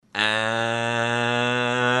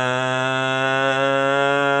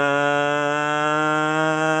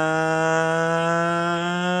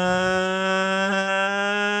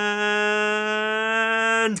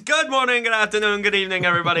morning, good afternoon, good evening,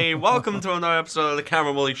 everybody. Welcome to another episode of the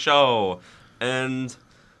Cameron Woolley Show. And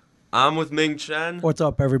I'm with Ming Chen. What's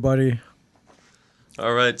up, everybody?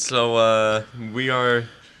 All right, so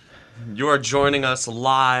you are joining us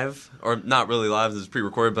live, or not really live, this is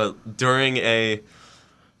pre-recorded, but during a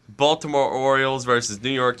Baltimore Orioles versus New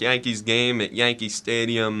York Yankees game at Yankee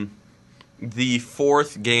Stadium, the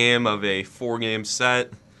fourth game of a four-game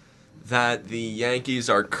set that the Yankees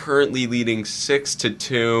are currently leading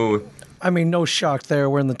 6-2. I mean, no shock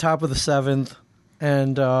there. We're in the top of the seventh,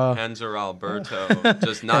 and Hanser Alberto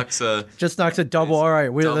just knocks a double. All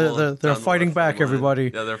right, they're fighting back,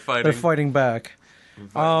 everybody. Yeah, they're fighting. They're fighting back.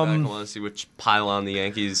 I want to see which pylon the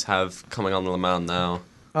Yankees have coming on the mound now.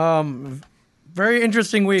 Very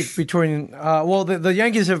interesting week between. The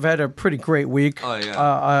Yankees have had a pretty great week. Oh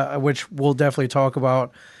yeah. Which we'll definitely talk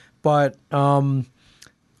about, but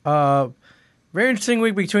very interesting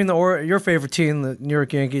week between your favorite team, the New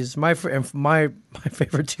York Yankees, my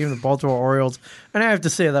favorite team, the Baltimore Orioles, and I have to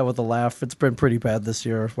say that with a laugh. It's been pretty bad this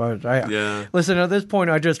year. But listen, at this point,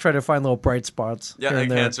 I just try to find little bright spots. Yeah, like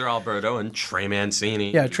Hanser Alberto and Trey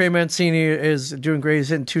Mancini. Yeah, Trey Mancini is doing great. He's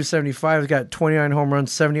hitting .275. He's got 29 home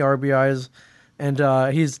runs, 70 RBIs,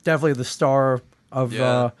 and he's definitely the star of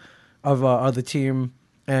the team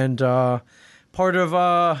and part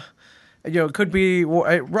of. It could be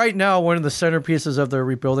right now one of the centerpieces of the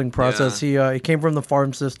rebuilding process. Yeah. He came from the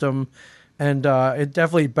farm system, and it's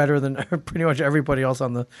definitely better than pretty much everybody else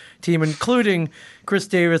on the team, including Chris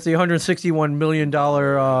Davis, the $161 million.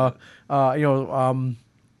 I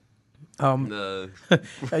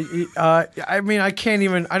mean, I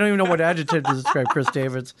don't even know what adjective to describe Chris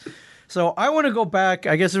Davis. So I want to go back.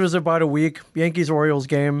 I guess it was about a week, Yankees-Orioles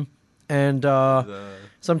game, and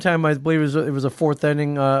sometime I believe it was a fourth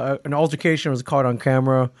inning. An altercation was caught on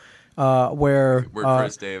camera where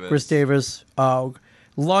Chris Davis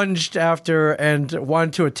lunged after and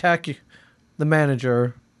wanted to attack the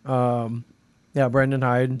manager. Brendan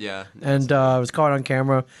Hyde. Yeah, and it was caught on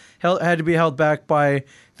camera. Had to be held back by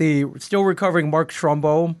the still recovering Mark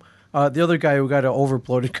Trumbo, the other guy who got an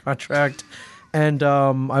overbloated contract, and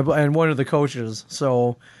one of the coaches.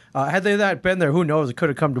 So had they not been there, who knows? It could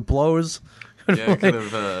have come to blows. Yeah, it could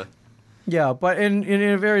have. Yeah, but in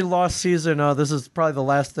a very lost season, this is probably the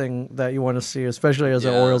last thing that you want to see, especially as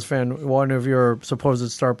an Orioles fan. One of your supposed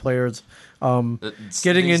star players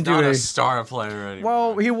getting he's into not a star player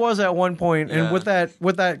anymore. Well, he was at one point, and with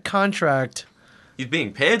that contract, he's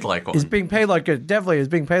being paid like one. He's being paid like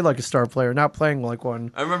a star player, not playing like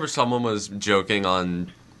one. I remember someone was joking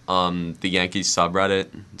on the Yankees subreddit.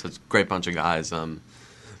 It's a great bunch of guys. One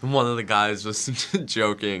of the guys was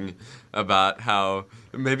joking about how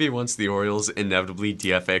maybe once the Orioles inevitably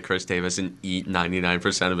DFA Chris Davis and eat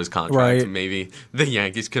 99% of his contract, maybe the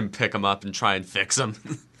Yankees can pick him up and try and fix him.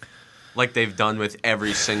 Like they've done with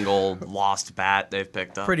every single lost bat they've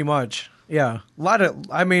picked up. Pretty much, yeah. A lot of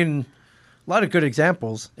good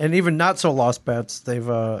examples, and even not so lost bats. They've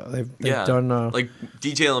done. Like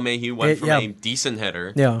DJ LeMahieu went from a decent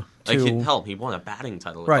hitter. Yeah. He won a batting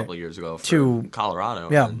title a couple of years ago for Colorado.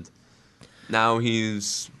 Yeah. And now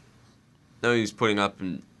he's putting up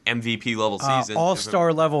an MVP level season.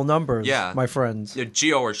 All-star level numbers, my friends.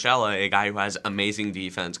 Gio Urshela, a guy who has amazing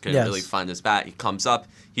defense, can really find his bat. He comes up,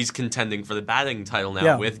 he's contending for the batting title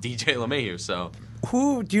now with DJ LeMahieu. So,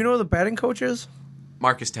 who do you know the batting coach is?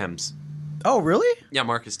 Marcus Thames. Oh, really? Yeah,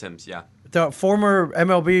 Marcus Thames, yeah. The former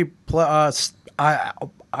MLB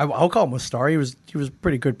I'll call him a star. He was a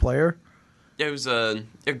pretty good player. Yeah, he was a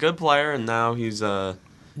good player, and now he's probably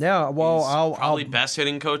best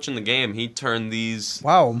hitting coach in the game. He turned these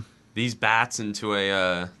bats into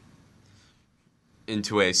a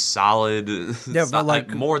solid,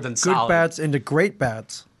 more than solid. Good bats into great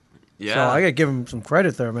bats. Yeah, so I gotta give him some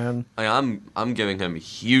credit there, man. I'm giving him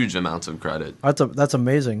huge amounts of credit. That's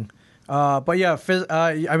amazing. But yeah,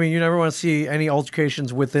 I mean, you never want to see any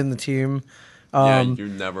altercations within the team. You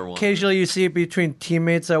never want. Occasionally, you see it between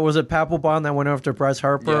teammates. Was it Papelbon that went after Bryce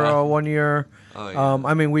Harper 1 year? Oh, yeah.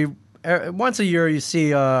 I mean, once a year you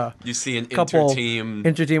see an couple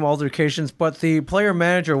inter-team altercations, but the player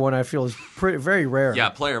manager one I feel is very rare. Yeah,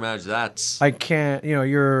 player manager. I can't.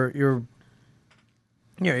 You're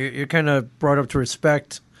kind of brought up to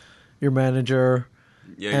respect your manager.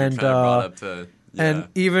 Yeah, you're kind of brought up to. Yeah. And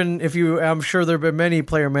even if I'm sure there have been many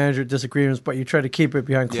player-manager disagreements, but you try to keep it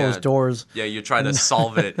behind closed doors. Yeah, you try to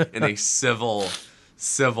solve it in a civil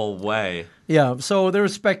way. Yeah, so there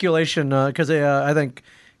was speculation because I think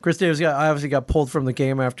Chris Davis obviously got pulled from the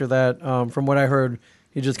game after that. From what I heard,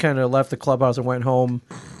 he just kind of left the clubhouse and went home.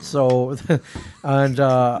 So, and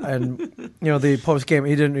the post game,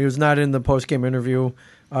 he was not in the post game interview.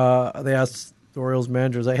 they asked the Orioles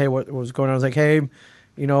manager, like, hey, what was going on? I was like, hey,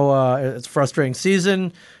 it's a frustrating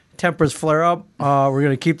season. Tempers flare up. We're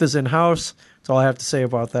going to keep this in-house. That's all I have to say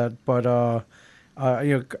about that. But,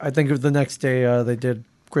 I think the next day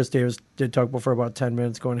Chris Davis did talk for about 10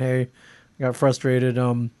 minutes going, hey, I got frustrated.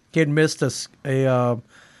 He had missed he's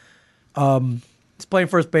playing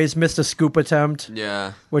first base, missed a scoop attempt.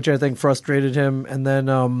 Yeah. Which I think frustrated him. And then...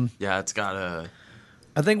 it's got to...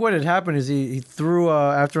 I think what had happened is he threw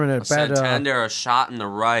after an at bat. Santander a shot in the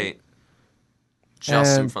right,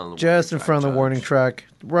 just in front of the warning track.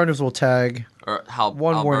 Runners will tag. Or how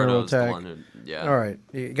one warner will tag. All right,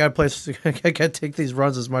 you got to place. Got to take these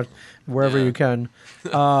runs as much wherever you can.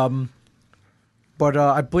 But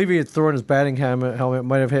I believe he had thrown his batting helmet.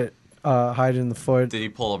 Might have hit Hyde in the foot. Did he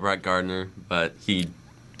pull a Brett Gardner? But he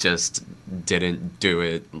just didn't do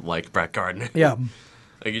it like Brett Gardner. Yeah.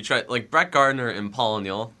 Like you tried, like Brett Gardner and Paul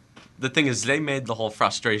O'Neill. The thing is, they made the whole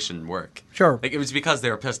frustration work. Sure. Like it was because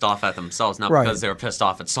they were pissed off at themselves, not because they were pissed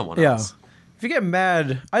off at someone else. If you get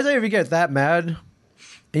mad, I think if you get that mad, and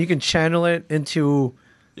you can channel it into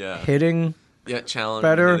hitting. Yeah, challenge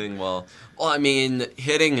better. Hitting. Well, I mean,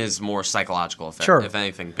 hitting is more psychological. If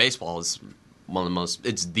anything, baseball is one of the most.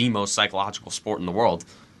 It's the most psychological sport in the world.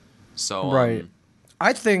 So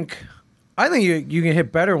I think you can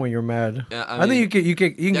hit better when you're mad. Yeah, I think you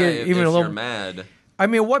can get even a little. You're mad. I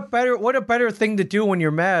mean, what a better thing to do when you're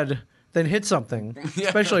mad than hit something,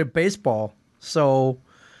 especially baseball. So,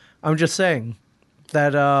 I'm just saying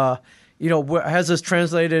that has this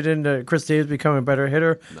translated into Chris Davis becoming a better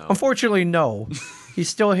hitter? No. Unfortunately, no. He's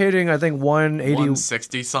still hitting, I think,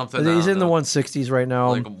 160 something. He's in the 160s right now.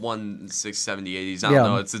 Like 170, 80s. I don't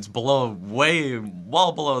know. It's below,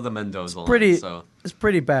 well below the Mendoza line. So. It's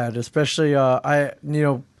pretty bad, especially the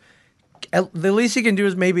least he can do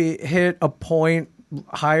is maybe hit a point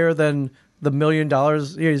higher than the $1 million.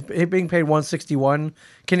 He's being paid 161.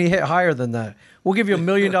 Can he hit higher than that? We'll give you $1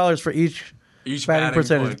 million for each batting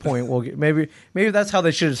percentage point. We'll get, maybe that's how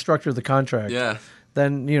they should have structured the contract. Yeah.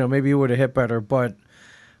 Then maybe he would have hit better. But,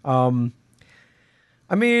 I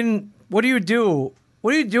mean, what do you do?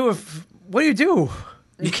 What do you do?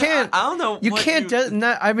 You can't. I don't know. You can't.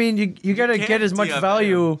 You got to get as much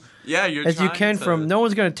value as you can from. No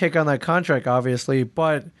one's going to take on that contract, obviously.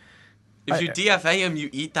 But if you DFA him, you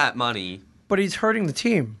eat that money. But he's hurting the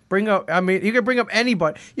team. You can bring up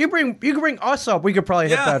anybody. You can bring us up. We could probably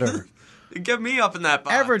hit better. Get me up in that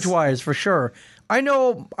box. Average wise, for sure. I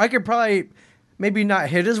know I could probably maybe not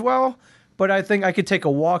hit as well. But I think I could take a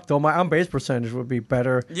walk, though. My on-base percentage would be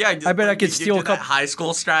better. Yeah, I bet I could steal a couple. That high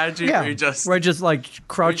school strategy where you just like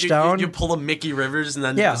crouch down. You pull a Mickey Rivers and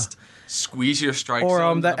then just squeeze your strike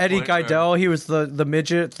zone. Or the Eddie Geidel, he was the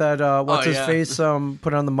midget that what's his face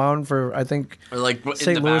put on the mound for I think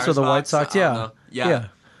St. Louis or the White Sox. Yeah,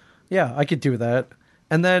 I could do that.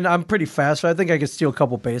 And then I'm pretty fast, so I think I could steal a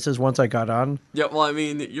couple bases once I got on. Yeah, well, I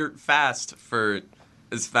mean, you're fast for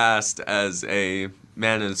as fast as a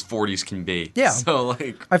man in his 40s can be. Yeah. So,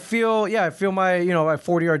 I feel my, my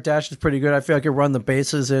 40-yard dash is pretty good. I feel I could run the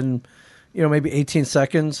bases in, maybe 18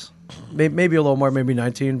 seconds. Maybe a little more, maybe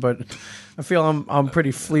 19, but I feel I'm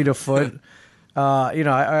pretty fleet of foot.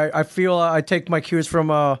 I feel I take my cues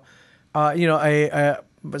from, early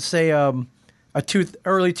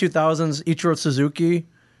 2000s Ichiro Suzuki,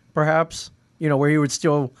 perhaps, where he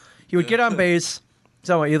would get on base,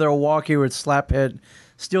 so either a walk, he would slap hit,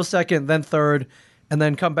 steal second, then third, and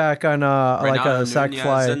then come back on a sac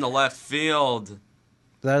fly in the left field.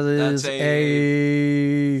 That's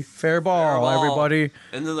a fair ball, everybody.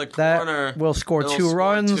 Into the corner. That will score 2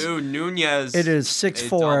 runs. Nunez. It is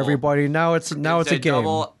 6-4, everybody. Now it's a game.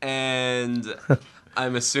 Double, and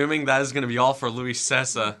I'm assuming that is going to be all for Luis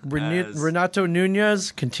Cessa. Renato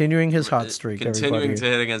Nunez continuing his hot streak. Continuing to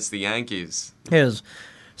hit against the Yankees.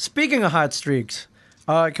 Speaking of hot streaks.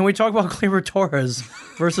 Can we talk about Gleyber Torres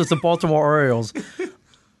versus the Baltimore Orioles?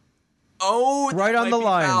 Right on the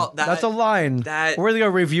line. That's a line. We're going to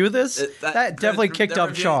review this? That definitely kicked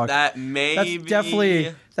up chalk. That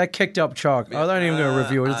kicked up chalk. They're not even going to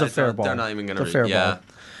review it. It's a fair ball. They're not even going to review it. It's a fair ball.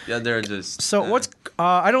 Yeah, they're just... So what's...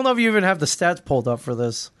 I don't know if you even have the stats pulled up for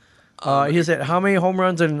this. He's at how many home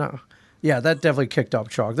runs? And that definitely kicked up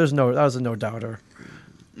chalk. That was a no-doubter.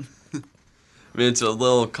 I mean, it's a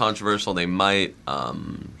little controversial. They might...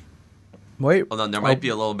 Wait. Hold on, there might be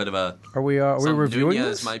a little bit of a... Are we reviewing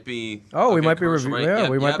Nunez this? Might be... Oh, we might be reviewing... Right?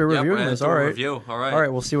 we might be reviewing this. All right. All right. All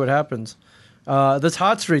right, we'll see what happens. This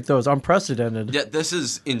hot streak, though, is unprecedented. Yeah, this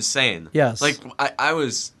is insane. Yes.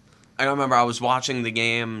 I remember I was watching the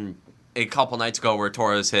game a couple nights ago where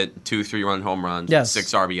Torres hit 2 3-run home runs, 6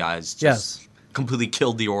 RBIs. completely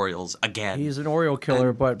killed the Orioles again. He's an Oriole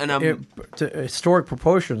killer, but to historic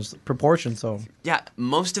proportions though. Yeah,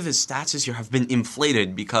 most of his stats this year have been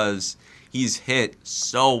inflated because he's hit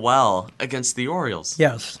so well against the Orioles.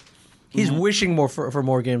 Yes. He's wishing more for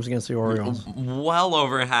more games against the Orioles. Well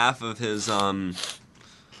over half of his home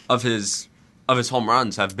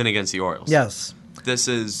runs have been against the Orioles. Yes. This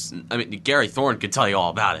is, I mean, Gary Thorne could tell you all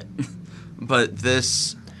about it. But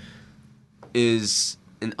this is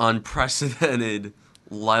an unprecedented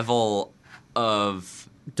level of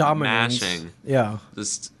dominance. mashing. Yeah.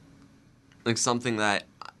 Just like something that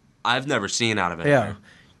I've never seen out of it. Yeah.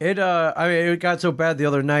 It got so bad the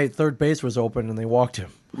other night, third base was open and they walked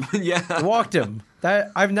him. Yeah. They walked him.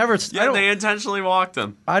 That I've never Yeah, they intentionally walked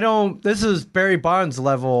him. This is Barry Bonds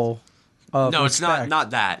level of No, respect. it's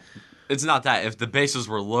not that. It's not that. If the bases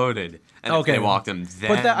were loaded and if they walked him, then...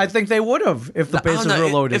 But I think they would have if the bases were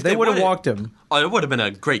loaded. If they would have walked him. Oh, it would have been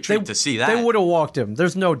a great treat to see that. They would have walked him.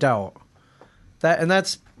 There's no doubt.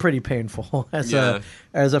 That's pretty painful as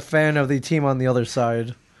a fan of the team on the other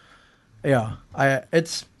side. Yeah,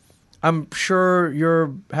 I'm sure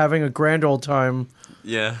you're having a grand old time.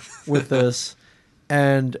 Yeah. With this,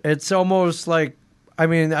 and it's almost like, I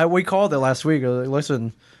mean, we called it last week.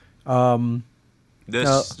 Listen,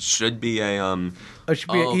 this should be a it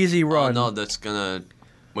should be an easy run. Oh no, that's gonna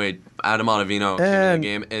wait. Adam Ottavino in the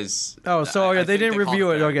game is. Oh, so they didn't review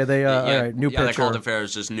it. Okay, they all right, new pitcher. They called it fair.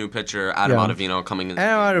 It's just new pitcher Adam Ottavino coming in.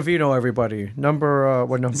 Adam Ottavino, everybody. What number?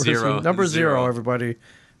 Zero. Number zero, everybody.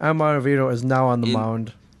 Adam Ottavino is now on the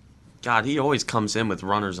mound. God, he always comes in with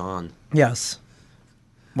runners on. Yes.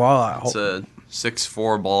 Well, it's a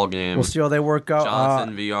 6-4 ball game. We'll see how they work out.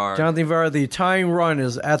 Jonathan VR. Jonathan VR, the tying run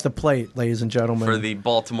is at the plate, ladies and gentlemen. For the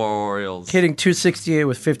Baltimore Orioles. Hitting .268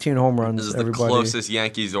 with 15 home runs, This is the closest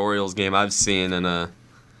Yankees-Orioles game I've seen in a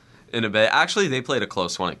bit. Actually, they played a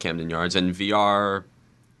close one at Camden Yards, and VR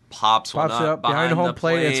pops one up behind home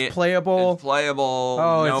plate. It's playable. It's playable.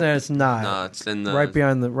 Oh, nope. It's not. No, it's in the right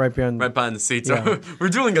behind the seats. Yeah. So we're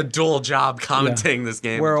doing a dual job commentating this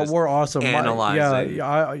game. We're awesome.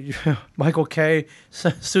 Analyzing. Michael K,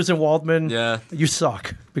 Susan Waldman. Yeah, you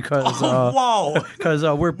suck because whoa, because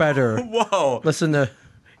we're better. Whoa, listen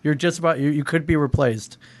you're just about you could be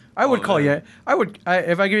replaced. I would call you.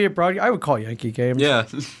 If I give you a broadcast, I would call Yankee games. Yeah,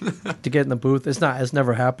 to get in the booth. It's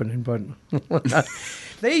never happening, but.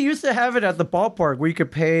 They used to have it at the ballpark where you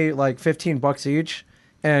could pay like $15 each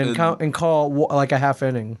and call like a half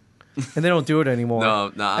inning, and they don't do it anymore.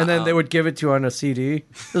 No. And then they would give it to you on a CD.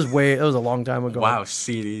 It was a long time ago. Wow,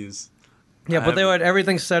 CDs. Yeah, but they had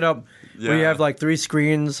everything set up where you have like 3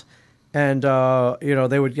 screens, and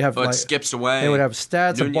they would have it skips away. They would have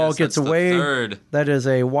stats. The ball gets away. That is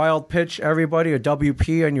a wild pitch. Everybody a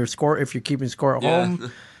WP on your score if you're keeping score at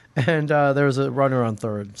home. And there's a runner on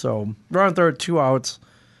third. So runner on third, 2 outs.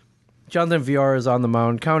 Jonathan VR is on the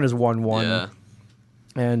mound. Count is 1-1. Yeah.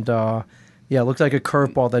 And, it looks like a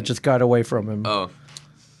curveball that just got away from him. Oh.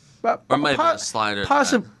 Or might be a slider.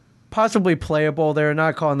 Possibly playable. They're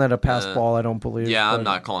not calling that a pass ball, I don't believe. Yeah, I'm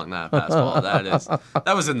not calling that a pass ball.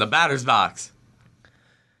 That was in the batter's box.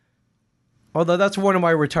 Although that's one of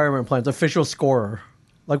my retirement plans, official scorer.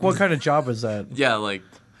 Like, what kind of job is that? Yeah, like,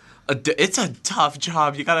 it's a tough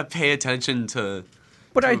job. You got to pay attention to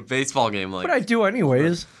a baseball game. Like, but I do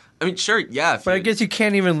anyways. I mean, sure, yeah. But I guess you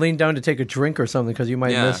can't even lean down to take a drink or something because you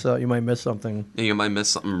might miss something. Yeah, you might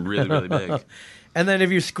miss something really, really big. And then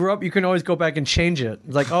if you screw up, you can always go back and change it.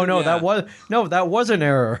 It's like, oh no, that was an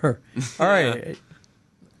error. All right,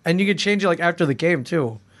 and you can change it like after the game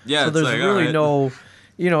too. Yeah, so there's like, really no,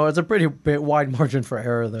 it's a pretty wide margin for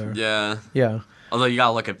error there. Yeah, yeah. Although you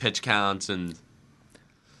gotta look at pitch counts and.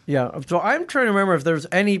 Yeah, so I'm trying to remember if there's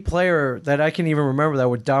any player that I can even remember that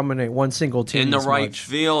would dominate one single team. In the right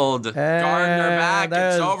field, Gardner back,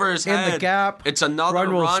 it's over his head. In the gap. It's another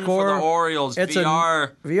run for the Orioles. It's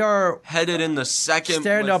VR headed in the second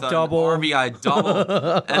stand-up double. RBI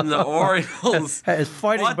double. And the Orioles is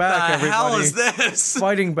fighting back, everybody. What the hell is this?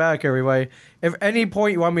 Fighting back, everybody. If at any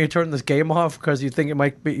point you want me to turn this game off because you think it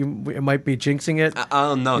might be jinxing it, I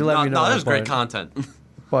don't know. Let me know. That was great content.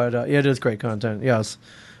 But it is great content, yes.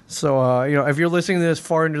 So, if you're listening to this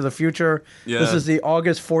far into the future, this is the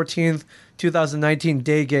August 14th, 2019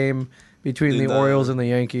 day game between the Orioles and the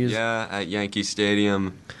Yankees. Yeah, at Yankee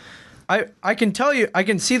Stadium. I can tell you, I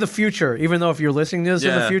can see the future, even though if you're listening to this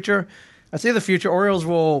in the future, I see the future. Orioles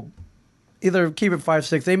will either keep it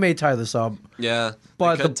 5-6. They may tie this up. Yeah.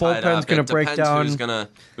 But the bullpen's going to break down.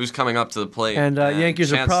 Who's coming up to the plate. And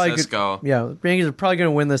Yankees are probably Yankees are probably going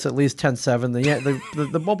to win this at least 10-7.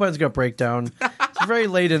 The bullpen's going to break down. It's very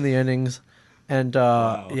late in the innings. And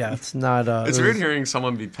yeah, it's not. It's weird hearing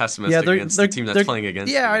someone be pessimistic against the team that's playing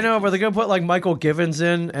against. Yeah, I know, but they're gonna put like Michael Givens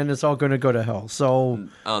in, and it's all gonna go to hell. So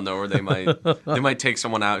I don't know, or they might take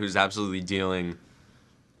someone out who's absolutely dealing.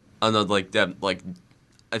 I don't know, like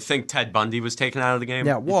I think Ted Bundy was taken out of the game.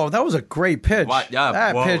 Yeah, whoa, that was a great pitch. What? Yeah,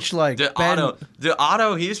 that pitch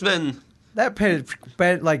Otto, he's been. That pitch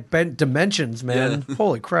bent dimensions, man. Yeah.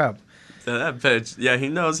 Holy crap. That pitch, yeah, he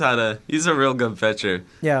knows how to. He's a real good pitcher.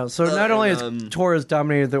 Yeah, so not only has Torres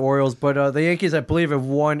dominated the Orioles, but the Yankees, I believe, have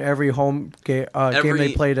won every home game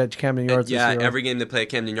they played at Camden Yards this year. Yeah, every game they play at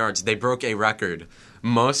Camden Yards. They broke a record.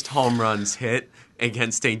 Most home runs hit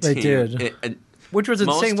against a team. They did. Which was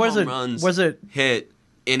insane. Was it hit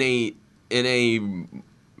in a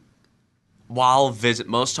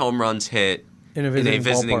most home runs hit in a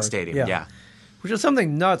visiting stadium. Yeah. Which is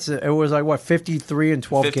something nuts. It was like, what, 53 in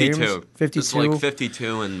 12 games? 52. It's like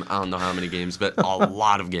 52 in I don't know how many games, but a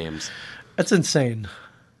lot of games. That's insane.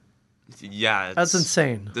 Yeah. That's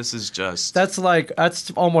insane. This is just... That's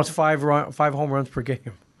almost five home runs per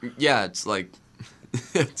game. Yeah, it's like...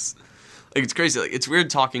 it's crazy. Like, it's weird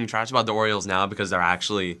talking trash about the Orioles now because they're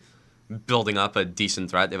actually building up a decent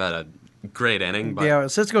threat. They've had a great inning. But yeah,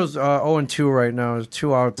 Cisco's 0-2 right now. There's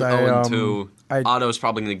 2 outs. 0-2. Otto's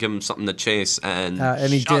probably going to give him something to chase, and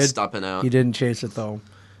he just did. Up and out. He didn't chase it, though.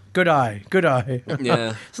 Good eye.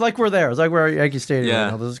 Yeah. It's like we're there. It's like we're at Yankee Stadium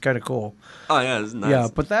right now. This is kind of cool. Oh, yeah, it's nice. Yeah,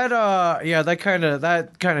 but that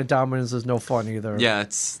kind of dominance is no fun either. Yeah,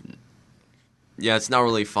 it's not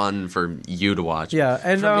really fun for you to watch. Yeah,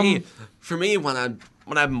 and for me, when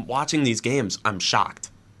I'm watching these games, I'm shocked.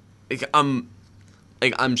 I'm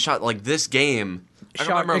shocked. Like this game, I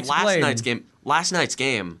remember last night's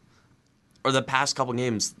game. Or the past couple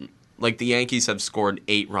games, like the Yankees have scored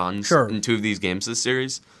 8 runs in 2 of these games this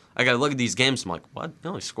series. I gotta look at these games. I'm like, what? They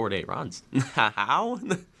only scored 8 runs. How?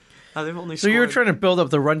 How they've only. So scored... you're trying to build up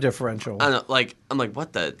the run differential. I know, I'm like,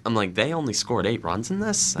 what the? I'm like, they only scored 8 runs in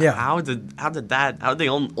this. Yeah. How did they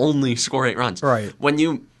only score 8 runs? Right. When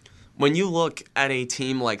you look at a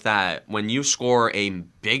team like that, when you score a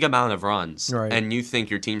big amount of runs, right, and you think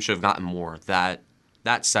your team should have gotten more, that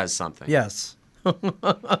says something. Yes.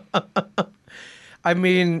 I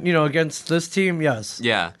mean, against this team, yes.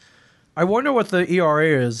 Yeah. I wonder what the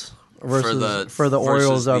ERA is for the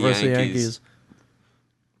Orioles versus the Yankees.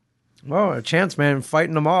 Well, a chance, man,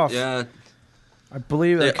 fighting them off. Yeah. I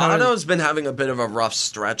believe that Otto's been having a bit of a rough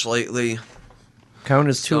stretch lately. Count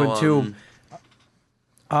is 2-2.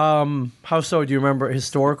 How so? Do you remember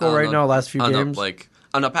historical right now? Last few games,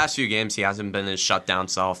 on the past few games, he hasn't been his shutdown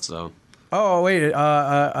self. So. Oh wait,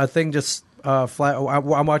 a thing just flat.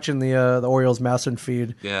 I'm watching the Orioles Masson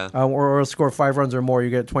feed. Yeah. Or score 5 runs or more, you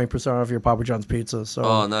get 20% off your Papa John's pizza. So.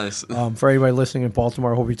 Oh, nice. For anybody listening in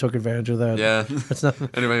Baltimore, I hope you took advantage of that. Yeah. It's not.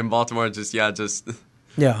 Anybody in Baltimore, just go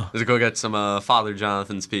get some Father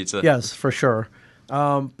Jonathan's pizza. Yes, for sure.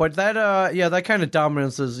 But that that kind of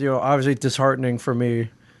dominance is obviously disheartening for me,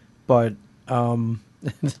 but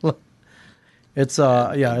it's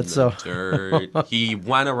dirt. He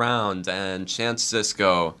went around and Chance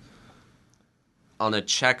Cisco on a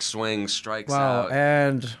check swing strikes out.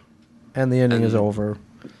 and the inning is over.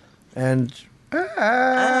 And it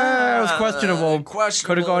was questionable.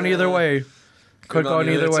 Could have gone either way. Could have gone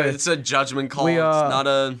either way. It's a judgment call. It's not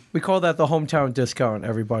a. We call that the hometown discount.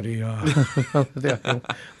 Everybody, the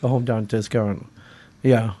hometown discount.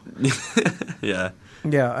 Yeah. Yeah.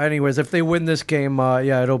 Yeah. Anyways, if they win this game,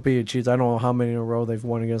 it'll be. Geez, I don't know how many in a row they've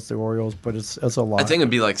won against the Orioles, but it's a lot. I think it'd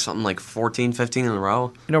be like something like 14, 15 in a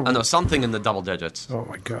row. I know something in the double digits. Oh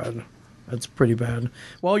my God, that's pretty bad.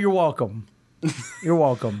 Well, you're welcome. You're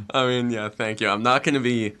welcome. I mean, yeah, thank you. I'm not gonna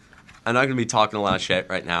be talking a lot of shit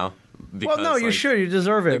right now. Because, well, no, you should. You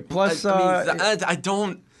deserve it. Plus, I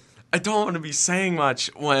don't want to be saying much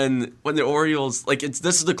when the Orioles this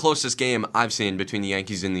is the closest game I've seen between the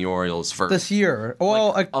Yankees and the Orioles for this year.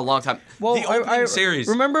 Well, a long time. Well, the opening series.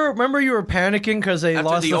 Remember you were panicking because they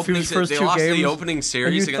lost the first 2 games. They lost the opening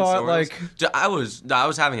series against the Orioles. I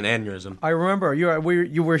was having an aneurysm. I remember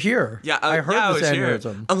you were here. Yeah, I heard this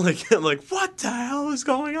aneurysm. Here. I'm like, what the hell is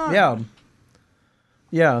going on? Yeah.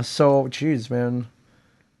 Yeah. So, geez, man.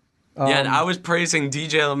 And I was praising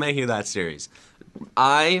DJ LeMahieu that series.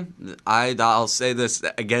 I'll say this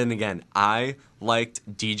again and again. I liked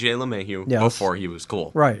DJ LeMahieu before he was cool.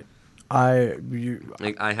 Right. I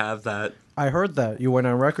have that. I heard that. You went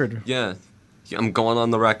on record. Yeah. I'm going on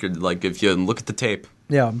the record. Like, if you look at the tape.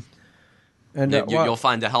 Yeah. And you'll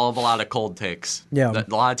find a hell of a lot of cold takes. Yeah. A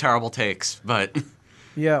lot of terrible takes, but...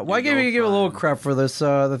 Yeah, well, I give a little crap for this.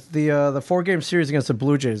 The 4-game series against the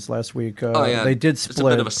Blue Jays last week. They did split. It's a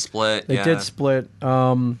bit of a split. They did split.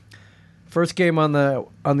 First game on the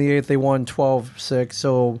 8th, they won 12-6.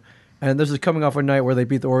 So, and this is coming off a night where they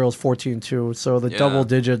beat the Orioles 14-2. So the double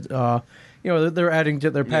digit, they're padding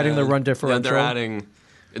the run differential. Yeah, they're adding.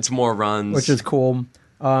 It's more runs, which is cool.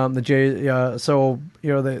 The Jays,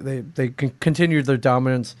 they continued their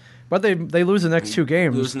dominance, but they lose the next two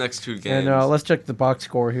games. And let's check the box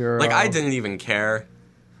score here. I didn't even care.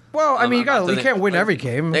 Well, I mean, you can't win every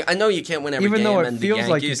game. I know you can't win every game, even though it feels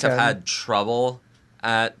like the Yankees have had trouble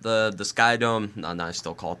at the Sky Dome. No, I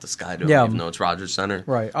still call it the Sky Dome, even though it's Rogers Center.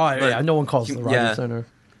 Right. Oh, yeah, no one calls it the Rogers Center.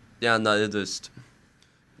 Yeah, no, it just...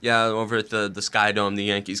 Yeah, over at the Sky Dome, the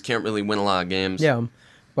Yankees can't really win a lot of games. Yeah.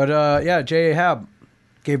 But, J.A. Happ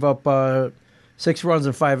gave up 6 runs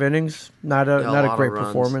in 5 innings. Not a great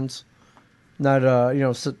performance. Not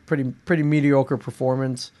pretty mediocre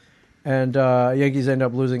performance. And Yankees end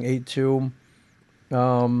up losing 8-2.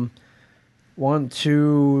 1,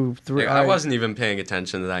 2, 3. I wasn't even paying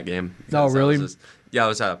attention to that game. No, really? I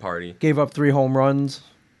was at a party. Gave up 3 home runs.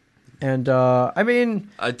 And,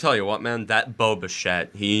 I tell you what, man, that Bo Bichette,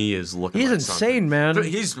 he is looking He's like insane, something. man.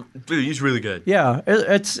 He's really good. Yeah,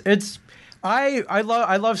 I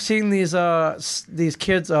love seeing these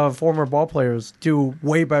kids, former ball players, do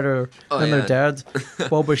way better than their dads.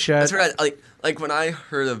 Bo Bichette. That's right. Like when I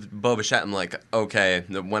heard of Bo Bichette, I'm like, okay,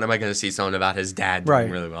 when am I going to see something about his dad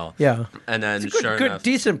doing really well? Yeah. And then He's a good,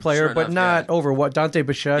 decent player, but not over what Dante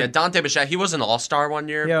Bichette. Yeah, Dante Bichette. He was an all-star one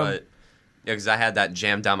year, but because I had that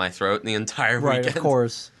jammed down my throat the entire weekend. Right, of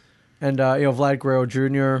course. And Vlad Guerrero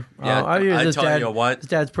Jr. Yeah, I tell you what, his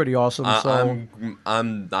dad's pretty awesome. So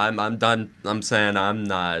I'm done. I'm saying I'm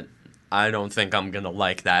not. I don't think I'm gonna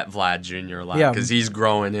like that Vlad Jr. because he's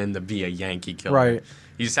growing in to be a Yankee killer. Right.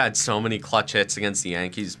 He's had so many clutch hits against the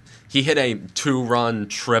Yankees. He hit a 2-run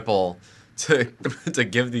triple to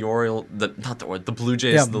give the the Blue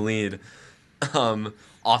Jays the lead,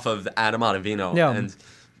 off of Adam Ottavino. Yeah.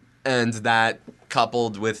 And that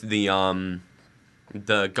coupled with the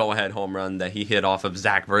go-ahead home run that he hit off of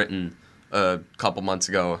Zach Britton a couple months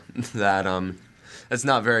ago, that's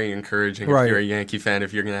not very encouraging if you're a Yankee fan,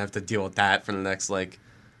 if you're going to have to deal with that for the next,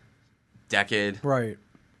 decade. Right.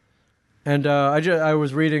 And I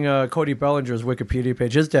was reading Cody Bellinger's Wikipedia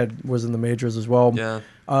page. His dad was in the majors as well. Yeah.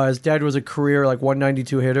 His dad was a career,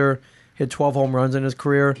 192 hitter, hit 12 home runs in his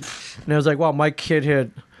career. And I was like, wow, my kid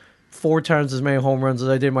hit 4 times as many home runs as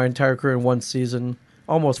I did my entire career in one season.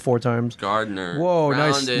 Almost 4 times. Gardner. Whoa,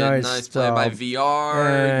 rounded, nice play by VR.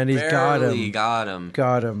 And he's got him.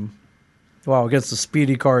 Got him. Wow, against the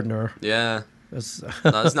speedy Gardner. Yeah. That's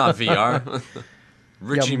not VR.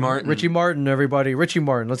 Richie Martin. Richie Martin, everybody. Richie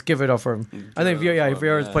Martin. Let's give it up for him. I think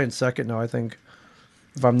VR is playing second now, I think.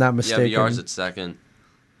 If I'm not mistaken. Yeah, VR's at second.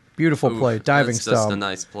 Beautiful play. Diving stop. That's just a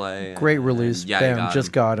nice play. Great release. Bam.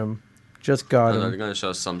 Just got him. Just got him. They're going to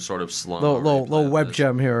show some sort of slow little web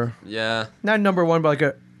gem here. Yeah. Not number 1, but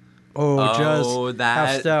that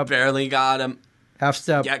half step. Barely got him. Half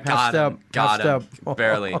step. Yeah, got him. Got him.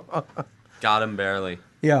 Barely. Got him barely.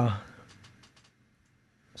 Yeah.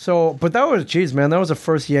 So, but that was, man, that was the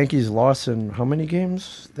first Yankees loss in how many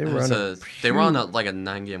games? They were on a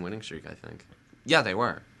 9-game winning streak, I think. Yeah, they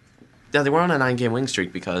were. Yeah, they were on a 9-game winning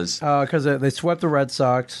streak because they swept the Red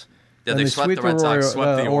Sox. Yeah, they swept the Red Sox,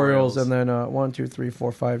 swept the Orioles, and then 1, 2, 3,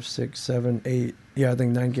 4, 5, 6, 7, 8. Yeah, I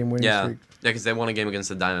think 9-game winning streak. Yeah, because they won a game against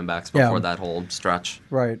the Diamondbacks before that whole stretch.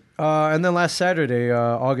 Right. And then last Saturday,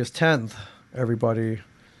 August 10th, everybody,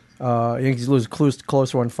 Yankees lose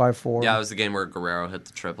close one 5-4. Yeah, it was the game where Guerrero hit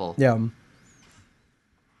the triple. Yeah.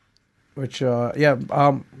 Which,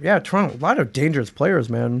 Toronto, a lot of dangerous players,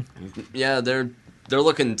 man. Yeah, they're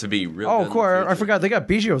looking to be real. Oh, of course, I forgot they got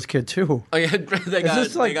Biggio's kid too. Oh yeah,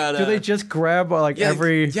 do they just grab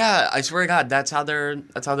every? Yeah, I swear to God, that's how they're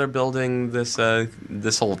building this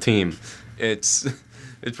whole team. It's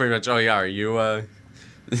pretty much. Oh yeah, are you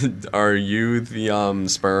the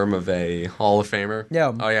sperm of a Hall of Famer?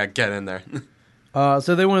 Yeah. Oh yeah, get in there.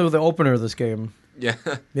 So they went with the opener of this game. Yeah.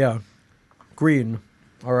 Yeah. Green.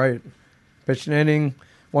 All right. Pitched an inning,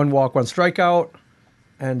 1 walk, 1 strikeout.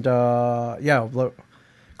 And,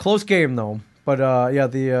 close game, though. But,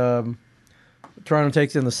 the Toronto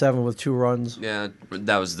takes in the 7 with 2 runs. Yeah,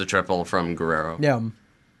 that was the triple from Guerrero. Yeah.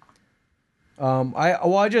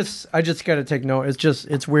 I just got to take note.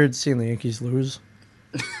 It's weird seeing the Yankees lose.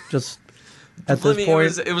 Just at this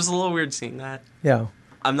point. It was a little weird seeing that. Yeah.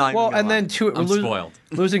 I'm not well, and then I'm spoiled.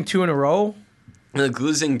 Losing 2 in a row?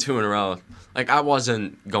 Losing 2 in a row. I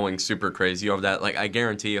wasn't going super crazy over that. I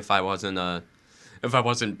guarantee if I wasn't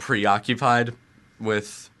preoccupied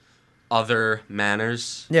with other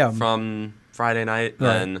manners from Friday night,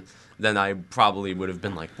 then I probably would have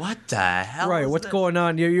been like, "What the hell?" Right, is what's this? going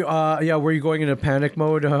on? Were you going into panic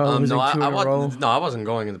mode? No, I wasn't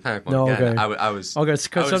going into panic mode. No, again. okay. I was. Okay,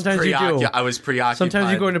 because sometimes you do. I was preoccupied.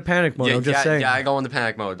 Sometimes you go into panic mode. I'm just saying. Yeah, I go into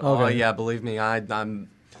panic mode. Okay. Oh yeah, believe me, I'm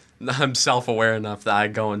self-aware enough that I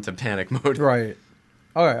go into panic mode. Right.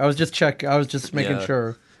 All right. I was just making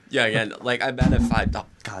sure. Yeah, again, like I bet if oh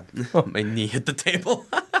god, my knee hit the table.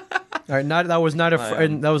 All right. That was not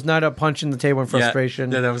a punch in the table in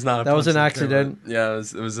frustration. Yeah, that was not. That was an accident. Yeah,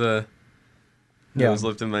 it was a. Yeah, I was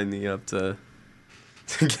lifting my knee up to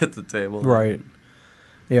get the table. Right.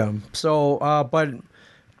 Yeah. So,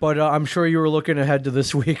 but I'm sure you were looking ahead to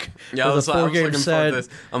this week. Yeah, I was a 4-game set.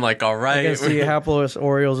 I'm like, all right. Against the Hapless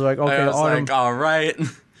Orioles, like okay, I was like, all right.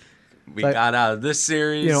 We got out of this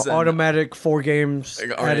series. You know, automatic 4 games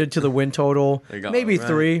added to the win total. Maybe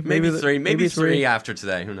three. Maybe three after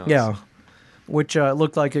today. Who knows? Yeah. Which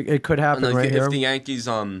looked like it could happen here. If the Yankees,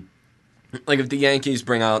 if the Yankees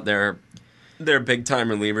bring out their big time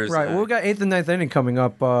relievers, right? Well, we got 8th and 9th inning coming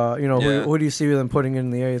up. Who do you see them putting in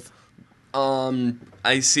the 8th?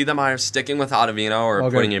 I see them either sticking with Ottavino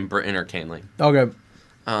or putting in Britton or Canely. Okay.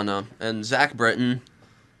 I don't know. And Zach Britton,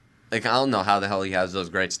 like I don't know how the hell he has those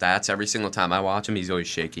great stats. Every single time I watch him, he's always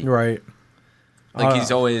shaky. Right. Like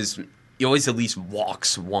he always at least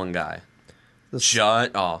walks one guy.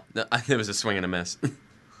 Judge. Oh, it was a swing and a miss.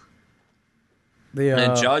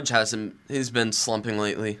 And Judge he's been slumping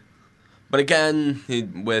lately. But again,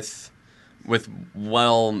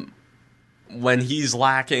 when he's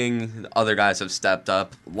lacking, other guys have stepped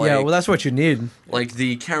up. That's what you need. Like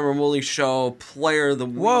the Cameron Woolley Show Player of the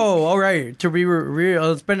Week. Whoa, all right. To be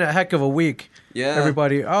real, it's been a heck of a week. Yeah.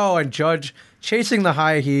 Everybody. Oh, and Judge chasing the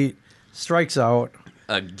high heat, strikes out.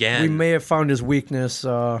 Again. We may have found his weakness.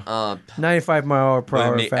 95 mile per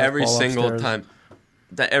hour fastball every single upstairs.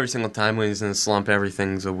 every single time when he's in a slump,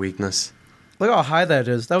 everything's a weakness. Look how high that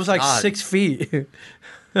is. That was like 6 feet.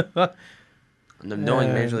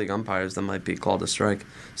 Knowing Major League umpires, that might be called a strike.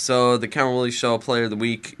 So the Cameron Woolley Show Player of the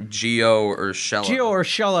Week, Gio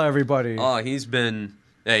Urshela. Everybody. Oh,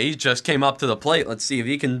 he just came up to the plate. Let's see if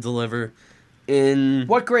he can deliver.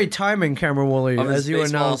 What great timing, Cameron Woolley, as you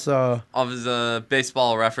announced. Of his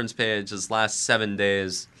baseball reference page, his last 7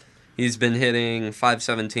 days, he's been hitting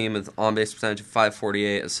 .517 with on-base percentage of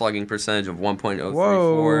 .548, a slugging percentage of 1.034.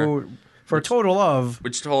 Whoa. For a total of...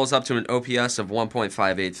 Which totals up to an OPS of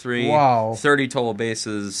 1.583. Wow. 30 total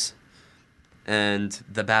bases. And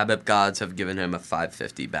the BABIP gods have given him a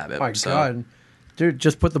 .550 BABIP. My God. Dude,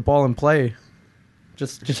 just put the ball in play.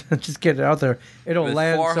 Just get it out there. It'll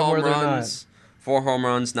land somewhere they're not. 4 home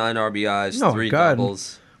runs, 9 RBIs, 3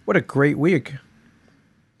 doubles. What a great week.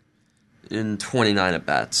 In 29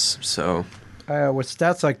 at-bats, so... with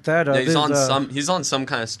stats like that, he's on some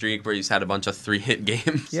kind of streak where he's had a bunch of 3-hit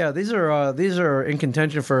games. Yeah, these are in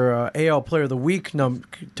contention for AL Player of the Week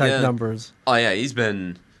type numbers. Oh yeah, he's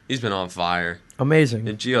been on fire. Amazing.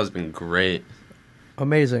 And Gio's been great.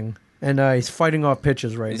 Amazing, and he's fighting off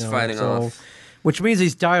pitches right now. He's fighting off, which means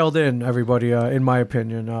he's dialed in. Everybody, in my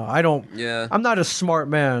opinion, I don't. Yeah. I'm not a smart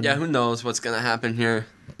man. Yeah, who knows what's gonna happen here?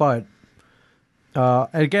 But.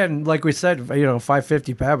 Again, like we said,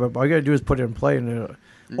 .550 BABIP. All you gotta do is put it in play, and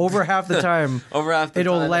over half the time,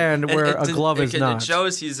 it'll land where a glove is not. It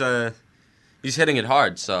shows he's hitting it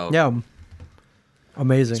hard. So yeah,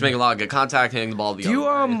 amazing. He's making a lot of good contact, hitting the ball the other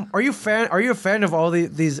way. Are you a fan of all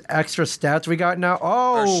these extra stats we got now?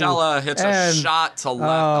 Oh, Urshela hits a shot to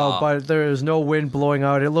left. Oh, but there is no wind blowing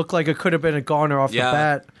out. It looked like it could have been a goner off the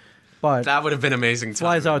bat, but that would have been amazing.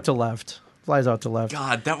 Flies out to left.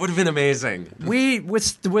 God, that would have been amazing.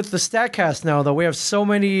 With the StatCast now, though, we have so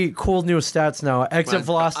many cool new stats now. Exit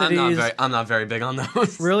velocities. I'm not very big on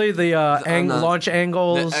those. Really, the launch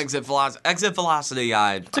angles. The exit velocity,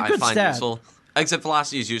 I find stat. useful. Exit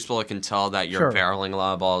velocity is useful. It can tell that you're barreling a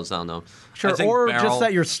lot of balls. I don't know. Sure, or just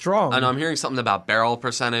that you're strong. I know. I'm hearing something about barrel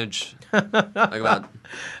percentage.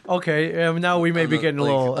 Okay, now we may be getting a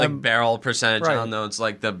little... barrel percentage, right. I don't know. It's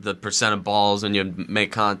like the percent of balls when you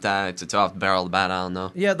make contact. It's off the barrel of the bat, I don't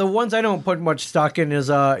know. Yeah, the ones I don't put much stock in is,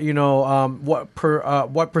 what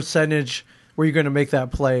percentage were you going to make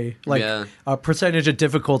that play? Percentage of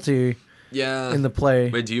difficulty... Yeah. In the play.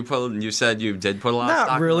 Wait, you said you did put a lot of stock?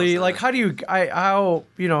 Not really. Like, how are you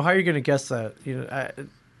going to guess that?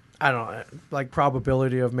 I don't know. Like,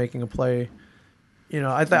 probability of making a play.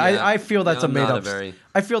 I feel that's a made up.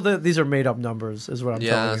 I feel that these are made up numbers, is what I'm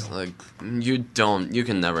telling you. You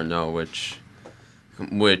can never know which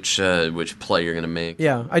play you're going to make.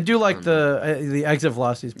 Yeah, I do like the exit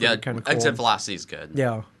velocity. Yeah, kind of cool. exit velocity is good.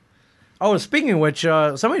 Yeah. Oh, speaking of which,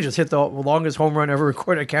 somebody just hit the longest home run ever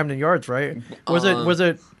recorded at Camden Yards, right? Was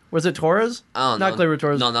it Torres? I don't Not know. Gleyber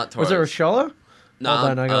Torres. No, not Torres. Was it Urshela? No,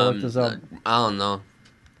 Hold on, I gotta look this up. I don't know.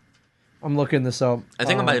 I'm looking this up. I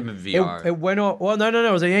think it might have been VR. It went over. Well, no.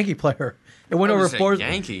 It was a Yankee player. It went over both.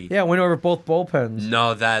 Yankee. Yeah, it went over both bullpens.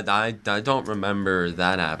 No, that I don't remember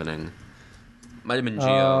that happening. Might have been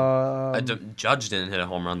Gio. Judge didn't hit a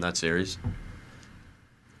home run that series.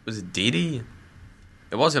 Was it Didi?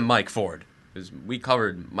 It wasn't Mike Ford. We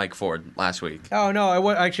covered Mike Ford last week. Oh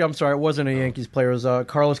no! Actually, I'm sorry. It wasn't a Yankees player. It was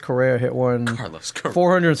Carlos Correa hit one.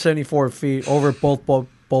 474 feet over both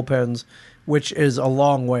bullpens, which is a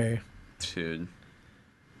long way. Dude.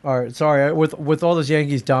 All right, sorry. With all this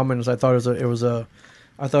Yankees dominance, I thought it was a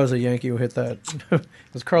Yankee who hit that. It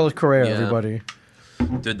was Carlos Correa. Yeah. Everybody.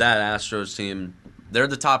 Dude, that Astros team, they're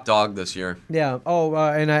the top dog this year. Yeah. Oh,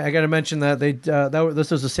 and I got to mention that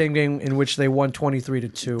this was the same game in which they won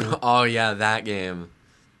 23-2. Oh yeah, that game.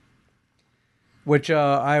 Which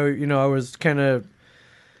I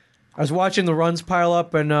was watching the runs pile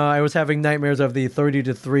up, and I was having nightmares of the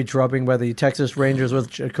 30-3 drubbing by the Texas Rangers,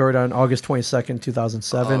 which occurred on August 22nd,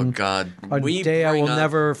 2007. Oh God, a day I will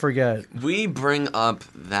never forget. We bring up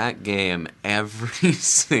that game every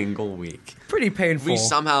single week. Pretty painful. We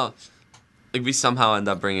somehow end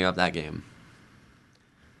up bringing up that game.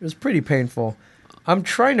 It was pretty painful. I'm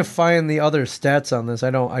trying to find the other stats on this.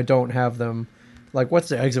 I don't have them. Like, what's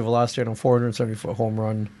the exit velocity on a 470-foot home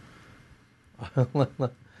run?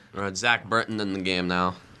 All right, Zach Britton in the game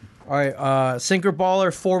now. All right, sinker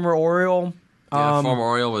baller, former Oriole. Yeah, former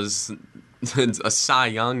Oriole was a Cy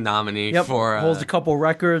Young nominee for. Holds a couple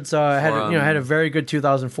records. Had a very good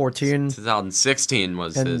 2014. 2016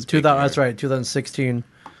 was his. That's right, 2016.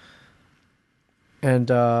 And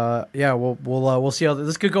we'll see how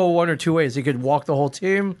this could go one or two ways. He could walk the whole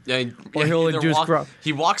team, or he'll induce.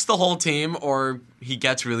 He walks the whole team, or he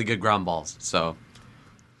gets really good ground balls. So.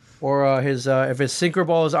 Or if his sinker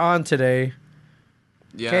ball is on today,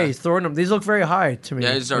 okay, he's throwing them. These look very high to me.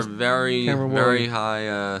 Yeah, these are very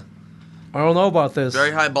high. I don't know about this.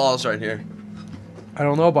 Very high balls right here. I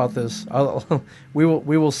don't know about this. We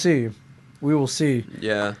will see. We will see.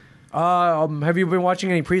 Yeah. Have you been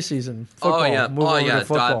watching any preseason football? Oh yeah.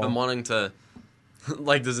 I've been wanting to.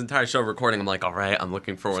 Like this entire show recording, I'm like, all right, I'm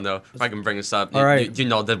looking forward to if I can bring this up. All right. You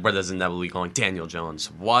know that where there's inevitably going. Daniel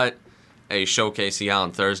Jones, what? A showcase he got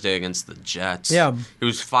on Thursday against the Jets. Yeah. He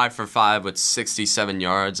was 5 for 5 with 67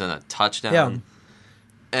 yards and a touchdown. Yeah.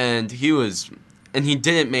 And he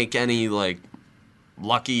didn't make any like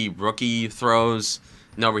lucky rookie throws.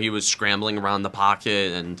 No, where he was scrambling around the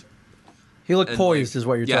pocket and he looked poised, is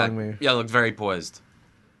what you're telling me. Yeah, looked very poised.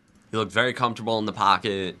 He looked very comfortable in the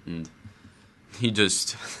pocket, and he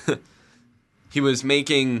just he was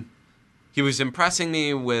impressing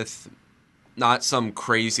me with. Not some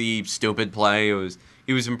crazy, stupid play.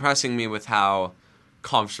 He was impressing me with how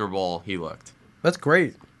comfortable he looked. That's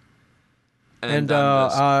great. And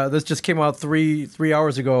this just came out three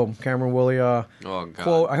hours ago, Cameron Woolley. Oh, God.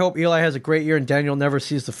 Quote, I hope Eli has a great year and Daniel never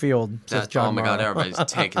sees the field, says John Oh, my God, everybody's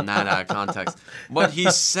taking that out of context. What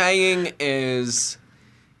he's saying is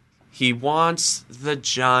he wants the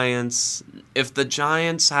Giants... If the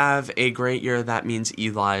Giants have a great year, that means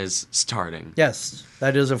Eli is starting. Yes,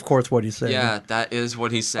 that is, of course, what he's saying. Yeah, that is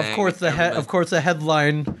what he's saying. Of course, the headline. Of course, the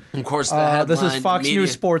headline. This is Fox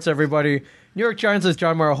News Sports, everybody. New York Giants, says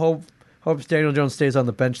John Morrow, hopes Daniel Jones stays on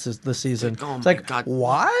the bench this season. It's like, God.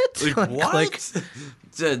 What? Like, what? It's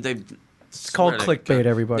called clickbait,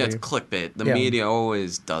 everybody. Yeah, it's clickbait. The media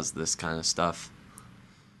always does this kind of stuff.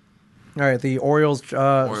 All right, the Orioles.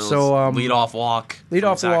 Leadoff walk.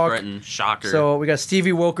 Leadoff walk. Britton, shocker. So we got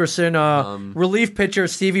Stevie Wilkerson, relief pitcher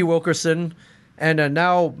Stevie Wilkerson, and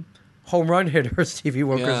now home run hitter Stevie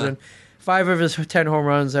Wilkerson. Yeah. 5 of his 10 home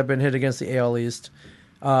runs have been hit against the AL East.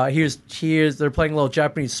 He is. They're playing a little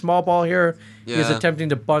Japanese small ball here. Yeah. He is attempting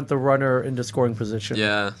to bunt the runner into scoring position.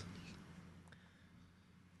 Yeah.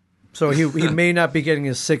 So he may not be getting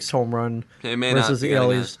his 6th home run versus the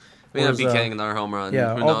AL East. May not be getting another home run.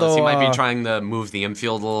 Yeah, who knows? He might be trying to move the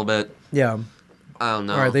infield a little bit. Yeah. I don't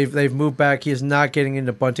know. All right, they've moved back. He is not getting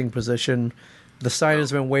into bunting position. The sign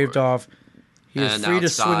has been waved off. He is free to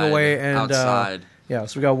swing away and outside.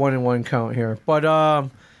 So we got 1-1 count here. But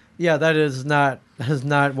that is not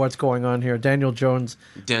what's going on here. Daniel Jones.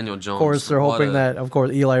 Of course, they're hoping that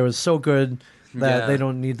Eli was so good that they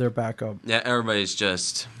don't need their backup. Yeah, everybody's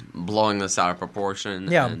just blowing this out of proportion.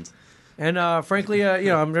 Yeah. And And frankly,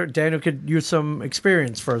 Daniel could use some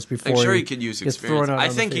experience first before. I'm sure he could use gets experience. thrown out I on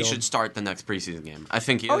the think he field. should start the next preseason game. I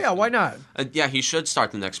think he. Oh yeah, why not? Yeah, he should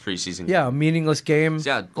start the next preseason game. Yeah, meaningless game.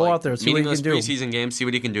 Yeah, go out there, see what you can do. Meaningless preseason game. See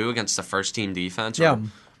what he can do against the first team defense. Yeah. Or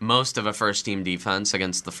most of a first team defense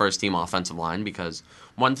against the first team offensive line. Because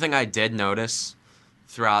one thing I did notice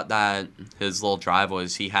throughout his little drive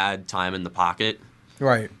was he had time in the pocket.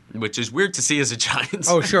 Right. Which is weird to see as a Giants.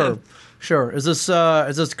 Oh, fan. Sure. Is this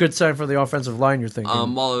a good sign for the offensive line? You're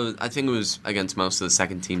thinking? Well, I think it was against most of the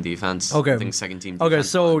second team defense. Okay. I think second team. Defense Okay,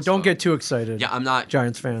 so line, don't get too excited. Yeah, I'm not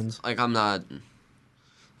Giants fans. I'm not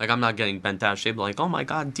getting bent out of shape. Like, oh my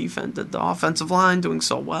God, the offensive line doing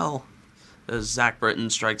so well. As Zach Britton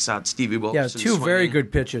strikes out Stevie Wilkerson. Yeah, two very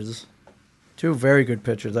good pitches. Two very good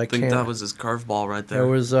pitches. I think that was his curveball right there. It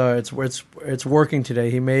was. It's working today.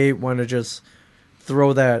 He may want to just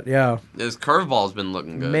throw that. Yeah. His curveball's been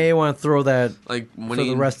looking good. May want to throw that like when for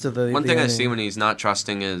the rest of the. One thing inning. I see when he's not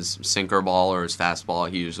trusting his sinker ball or his fastball,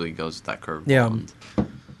 he usually goes with that curveball. Yeah.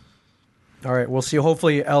 All right, we'll see.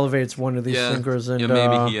 Hopefully, he elevates one of these sinkers, and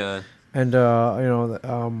maybe he.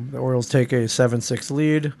 The Orioles take a 7-6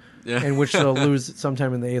 lead, in which they'll lose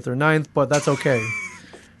sometime in the 8th or 9th, but that's okay.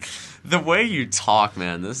 The way you talk,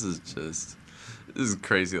 man, this is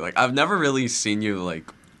crazy. Like, I've never really seen you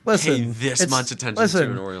pay this much attention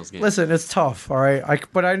to an Orioles game. Listen, it's tough, all right.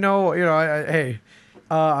 But I know,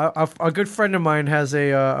 a good friend of mine has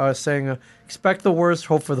a saying: "Expect the worst,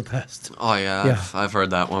 hope for the best." Oh yeah. I've heard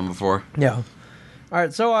that one before. Yeah. All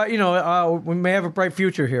right, so we may have a bright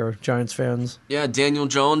future here, Giants fans. Yeah, Daniel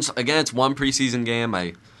Jones. Again, it's one preseason game.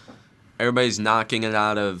 Everybody's knocking it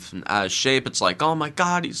out of shape. It's like, oh my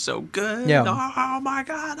God, he's so good. Yeah. Oh my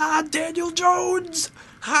God, Daniel Jones.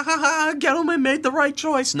 Ha ha ha. Gettleman made the right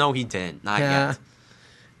choice. No, he didn't. Not yet.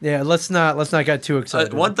 Yeah, let's not get too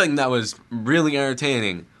excited. One thing that was really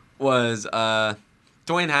entertaining was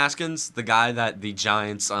Dwayne Haskins, the guy that the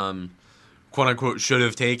Giants, quote unquote, should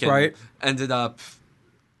have taken, right, ended up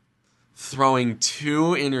throwing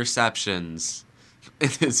 2 interceptions in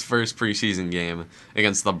his first preseason game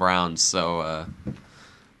against the Browns. So,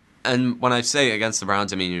 and when I say against the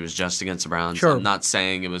Browns, I mean it was just against the Browns. Sure. I'm not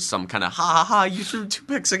saying it was some kind of ha ha ha. You threw 2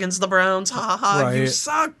 picks against the Browns. Ha ha ha. Right. You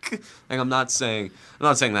suck. I'm not saying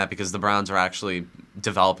that because the Browns are actually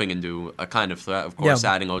developing into a kind of threat. Of course,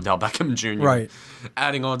 adding Odell Beckham Jr. Right.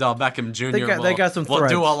 Adding Odell Beckham Jr. They got some will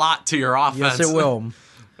threats. do a lot to your offense. Yes, it will.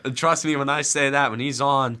 Trust me when I say that. When he's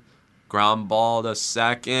on, ground ball to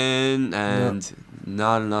second, and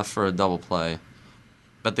not enough for a double play.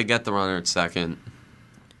 But they get the runner at second.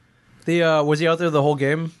 Was he out there the whole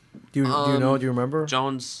game? Do you know? Do you remember?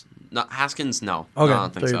 Jones, no, Haskins, no. Okay, No, I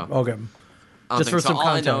don't think so. Okay. Just for some All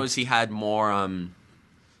context. I know is he had more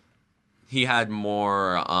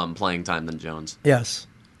playing time than Jones. Yes.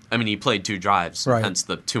 I mean, he played 2 drives, right, hence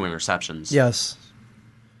the 2 interceptions. Yes.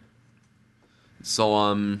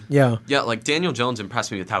 So yeah, like Daniel Jones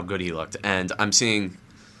impressed me with how good he looked, and I'm seeing,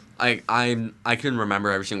 I couldn't remember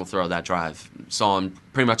every single throw of that drive. So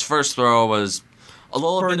pretty much first throw was a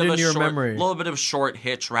little bit of a short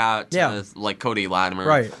hitch route to like Cody Latimer.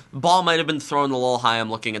 Right. The ball might have been thrown a little high. I'm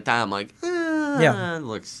looking at that. I'm like,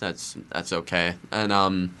 looks that's okay.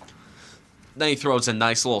 And then he throws a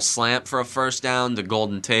nice little slant for a first down to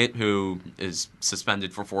Golden Tate, who is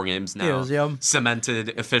suspended for 4 games now. He is,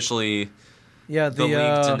 cemented officially. Yeah, the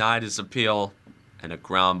league denied his appeal, and a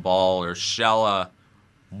ground ball. Urshela,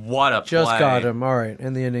 what a play. Just got him. All right,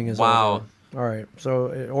 and the inning is over. All right,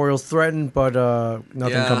 so Orioles threatened, but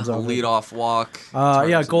nothing comes of it. Leadoff walk.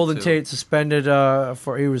 Golden Tate suspended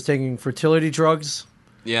he was taking fertility drugs.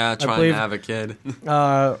 Yeah, trying to have a kid.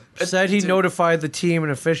 Said he notified the team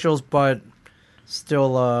and officials, but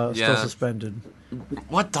still suspended.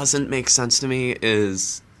 What doesn't make sense to me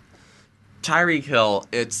is Tyreek Hill.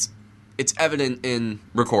 It's evident in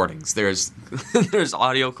recordings. There's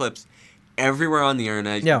audio clips everywhere on the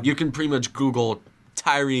internet. Yeah. You can pretty much Google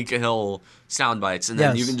Tyreek Hill sound bites, and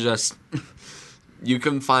then you can just you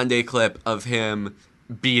can find a clip of him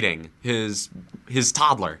beating his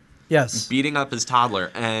toddler. Yes. Beating up his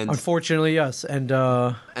toddler, and unfortunately, yes, and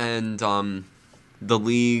the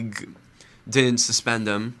league didn't suspend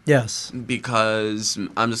him. Yes. Because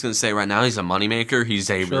I'm just going to say right now he's a moneymaker.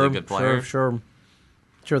 He's a really good player.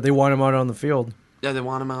 Sure, they want him out on the field. Yeah, they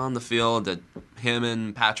want him out on the field. Him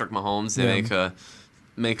and Patrick Mahomes, they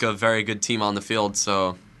make a very good team on the field,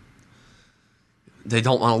 so they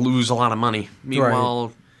don't want to lose a lot of money.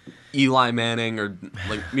 Meanwhile, Eli Manning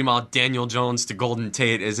meanwhile Daniel Jones to Golden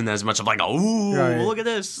Tate isn't as much of look at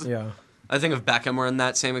this. Yeah. I think if Beckham were in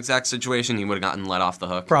that same exact situation, he would have gotten let off the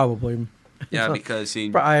hook. Probably. Yeah, because he...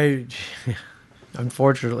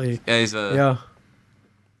 unfortunately. Yeah, he's a... Yeah.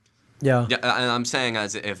 Yeah. Yeah, and I'm saying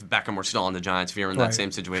as if Beckham were still on the Giants, if he were in that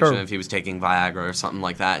same situation, Sure. if he was taking Viagra or something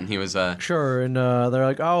like that, and he was Sure, and they're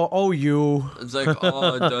like, oh, you. It's like,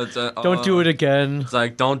 Don't do it again. It's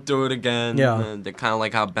like, don't do it again. Yeah. And they're kind of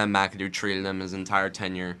like how Ben McAdoo treated him his entire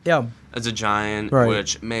tenure as a Giant, Right.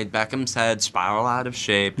 which made Beckham's head spiral out of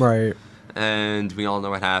shape. Right. And we all know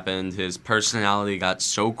what happened. His personality got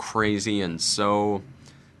so crazy and so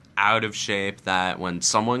out of shape that when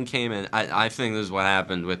someone came in, I think this is what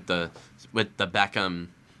happened with the Beckham,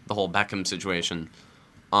 the whole Beckham situation.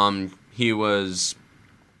 He was,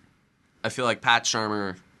 I feel like Pat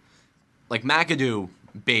Shurmur, like McAdoo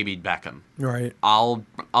babied Beckham. Right. I'll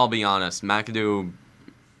be honest, McAdoo,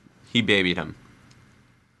 he babied him.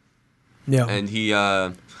 Yeah. And he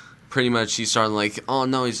pretty much he started like, oh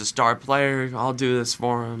no, he's a star player. I'll do this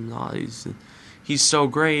for him. Oh, he's so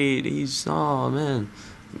great. Oh man.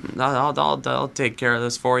 I'll take care of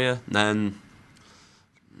this for you. Then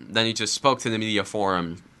he just spoke to the media for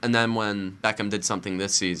him. And then when Beckham did something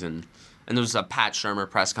this season, and there was a Pat Shurmur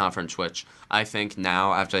press conference, which I think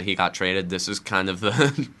now after he got traded, this is kind of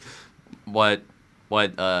the what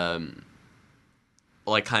like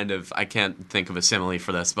kind of, I can't think of a simile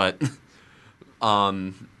for this, but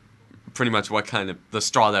pretty much what kind of the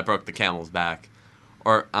straw that broke the camel's back,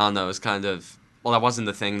 or I don't know, it was kind of. Well, that wasn't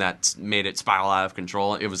the thing that made it spiral out of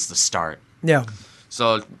control. It was the start. Yeah.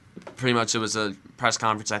 So, pretty much it was a press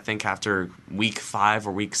conference, I think, after week 5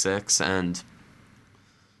 or week 6, and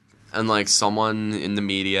like someone in the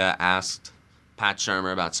media asked Pat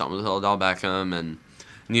Shurmur about something with Odell Beckham, and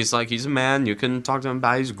he's like, he's a man. You can talk to him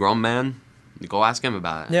about it. He's a grown man. You go ask him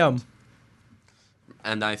about it. Yeah.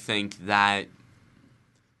 And I think that,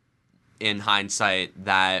 in hindsight,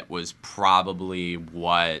 that was probably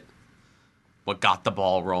what got the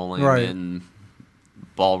ball rolling and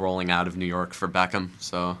ball rolling out of New York for Beckham.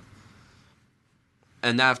 So,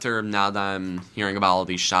 and now that I'm hearing about all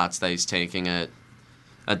these shots that he's taking at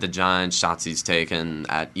the Giants, shots he's taken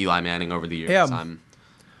at Eli Manning over the years,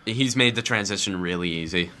 he's made the transition really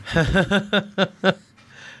easy.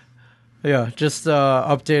 Yeah, just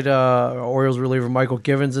update. Orioles reliever Michael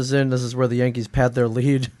Givens is in. This is where the Yankees pad their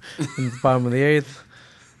lead in the bottom of the 8th.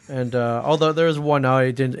 And although there's one out,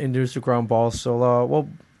 he didn't induce a ground ball, so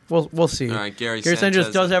we'll see. All right, Gary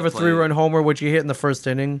Sanchez does have a 3-run homer, which he hit in the first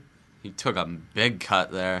inning. He took a big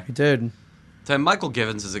cut there. He did. So Michael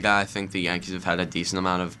Givens is a guy I think the Yankees have had a decent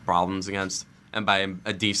amount of problems against. And by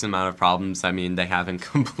a decent amount of problems, I mean they haven't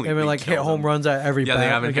completely hit home runs at every bat. Yeah, they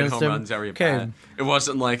haven't hit home him. runs every bat. It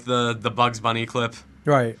wasn't like the Bugs Bunny clip.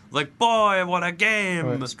 Right. Like, boy, what a game.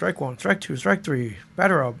 Right. Strike 1, strike 2, strike 3.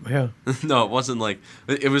 Batter up. Yeah. No, it wasn't like...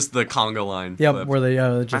 It was the conga line Yep, clip. where they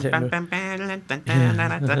just hit it.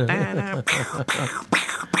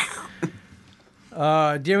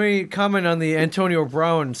 Do you have any comment on the Antonio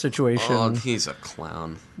Brown situation? Oh, he's a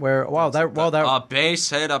clown. Where that base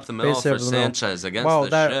hit up the middle for Sanchez against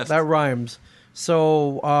the shift. That rhymes.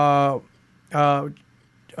 So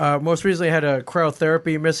most recently had a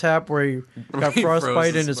cryotherapy mishap where he got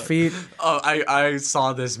frostbite in his feet. Oh, I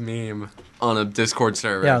saw this meme on a Discord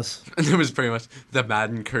server. Yes. And it was pretty much the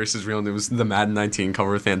Madden curse is real, and it was the Madden 19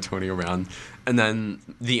 cover with Antonio Brown. And then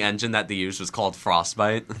the engine that they used was called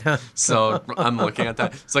Frostbite. So I'm looking at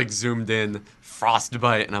that. It's like zoomed in,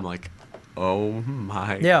 Frostbite, and I'm like, oh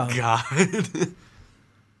my God.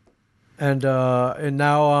 And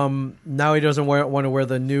now he doesn't want to wear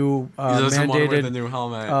the new he doesn't want to wear mandated the new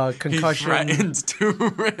helmet. concussion. He threatens to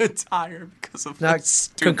retire because of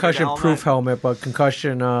not concussion-proof helmet, but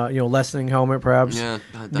concussion lessening helmet, perhaps. Yeah,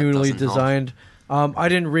 that newly designed. I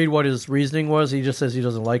didn't read what his reasoning was. He just says he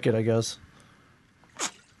doesn't like it, I guess.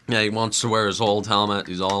 Yeah, he wants to wear his old helmet.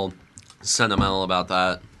 He's all sentimental about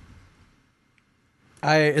that.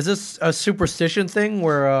 Is this a superstition thing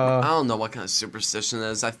where... I don't know what kind of superstition it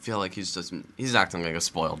is. I feel like he's acting like a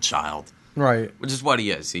spoiled child. Right. Which is what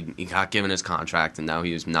he is. He got given his contract, and now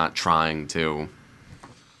he's not trying to...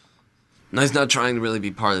 No, he's not trying to really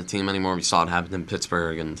be part of the team anymore. We saw it happen in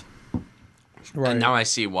Pittsburgh, and now I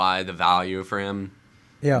see why the value for him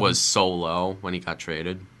was so low when he got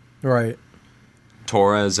traded. Right.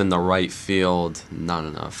 Torres in the right field, not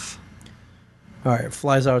enough. All right,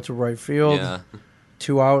 flies out to right field. Yeah.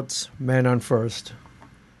 2 outs, man on first.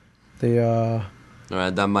 All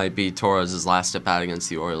right, that might be Torres' last at bat against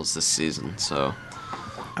the Orioles this season. So,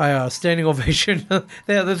 standing ovation.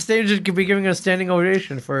 Yeah, the stage should be giving a standing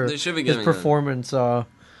ovation for his performance. Yeah,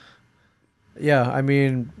 I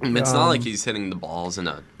mean, it's not like he's hitting the balls in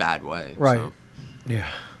a bad way, right? So. Yeah,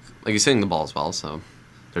 like he's hitting the balls well, so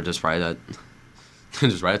they're just right at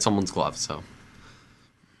someone's glove. So,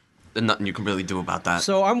 There's nothing you can really do about that.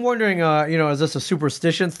 So I'm wondering, is this a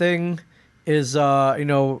superstition thing? Is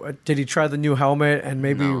did he try the new helmet and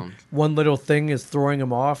maybe one little thing is throwing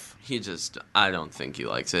him off? I don't think he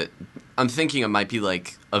likes it. I'm thinking it might be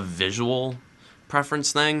like a visual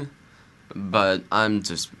preference thing, but I'm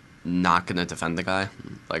just not gonna defend the guy.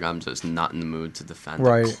 Like, I'm just not in the mood to defend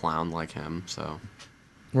a clown like him. So,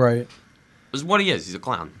 right. This is what he is. He's a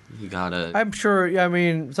clown. You gotta. I'm sure. Yeah, I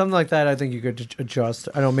mean, something like that. I think you could adjust.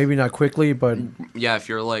 I don't know, maybe not quickly, but yeah, if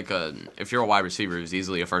you're a wide receiver who's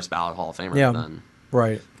easily a first ballot Hall of Famer, then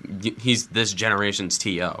right. He's this generation's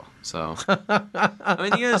T.O. So, I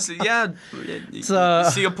mean, he is. Yeah, you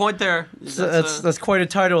see a point there. That's quite a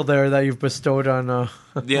title there that you've bestowed on.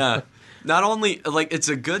 Yeah. Not only, like, it's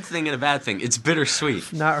a good thing and a bad thing. It's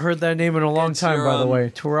bittersweet. Not heard that name in a long time, by the way.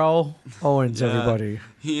 Terrell Owens, everybody.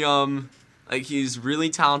 He's really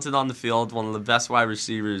talented on the field, one of the best wide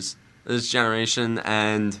receivers of this generation,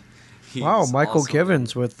 and he's Michael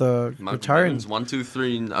Givens with retiring. Givens, 1, 2,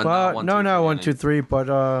 3. Not 1, 2, 3,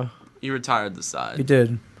 but he retired the side. He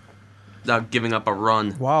did. Without giving up a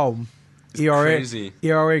run. Wow. Crazy.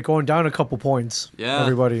 ERA going down a couple points. Yeah.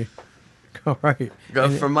 Everybody. All right. Go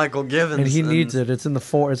for Michael Givens. And he needs it. It's in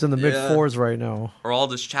the mid fours right now.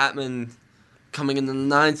 Aroldis Chapman coming into the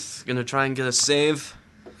ninth, gonna try and get a save.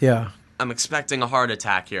 Yeah. I'm expecting a heart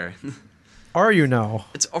attack here. Are you now?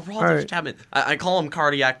 It's Aroldis Chapman. I call him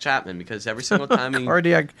Cardiac Chapman because every single time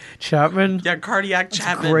Cardiac Chapman? Yeah, Cardiac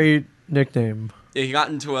Chapman. Great nickname. Yeah, he got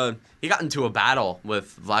into a battle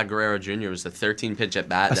with Vlad Guerrero Jr. It was a 13-pitch at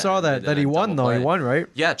bat. I saw that he won though. He won, right?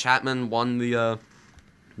 Yeah, Chapman won the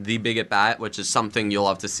big at bat, which is something you'll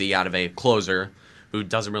have to see out of a closer who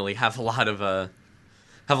doesn't really have a lot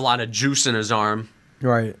of juice in his arm.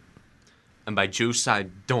 Right. And by juice, I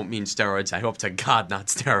don't mean steroids. I hope to God not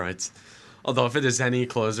steroids. Although if it is any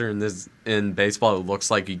closer in baseball, it looks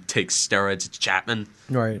like he takes steroids. It's Chapman.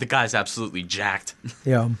 Right. The guy's absolutely jacked.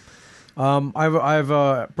 Yeah. I've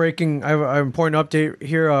an important update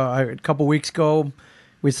here. A couple weeks ago,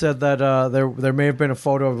 we said that there may have been a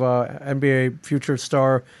photo of NBA future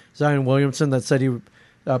star Zion Williamson that said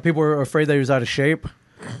people were afraid that he was out of shape.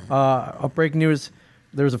 Breaking news.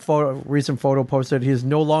 There was a recent photo posted. He is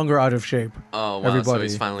no longer out of shape. Oh, wow. Everybody. So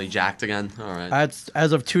he's finally jacked again? All right.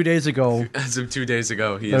 As of 2 days ago. As of 2 days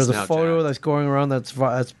ago, there's a photo that's going around that's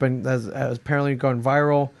apparently gone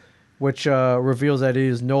viral, which reveals that he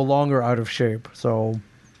is no longer out of shape. So,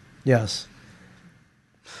 yes.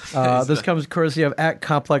 This comes courtesy of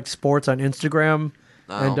 @Complex Sports on Instagram.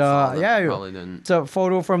 Probably didn't. It's a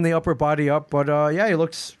photo from the upper body up, but he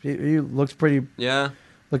looks pretty. Yeah.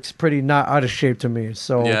 Looks pretty not out of shape to me.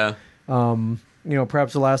 So, yeah.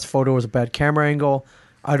 Perhaps the last photo was a bad camera angle.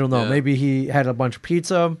 I don't know. Yeah. Maybe he had a bunch of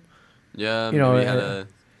pizza. Yeah.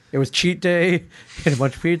 It was cheat day. He had a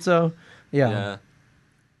bunch of pizza. Yeah.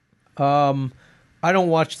 I don't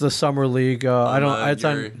watch the summer league. I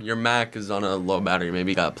don't. Your Mac is on a low battery.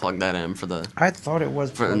 Maybe you gotta plug that in for the. I thought it was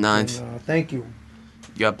for the ninth. Thank you.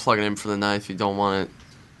 You gotta plug it in for the ninth. You don't want it.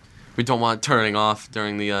 We don't want it turning off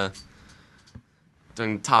during the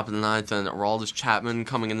top of the ninth. And Aroldis Chapman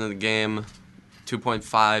coming into the game,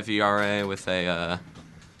 2.5 ERA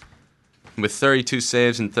with 32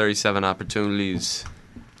 saves and 37 opportunities.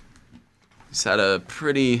 He's had a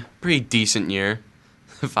pretty decent year,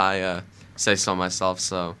 if I say so myself.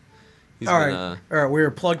 So he's all right. We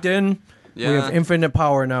are plugged in. Yeah. We have infinite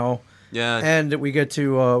power now. Yeah, and we get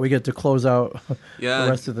to close out the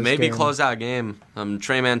rest of this maybe game. Close out a game.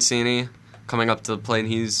 Trey Mancini coming up to the plate.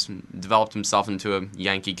 He's developed himself into a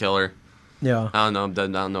Yankee killer. Yeah, I don't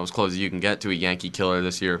know as close as you can get to a Yankee killer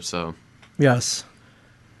this year. So yes.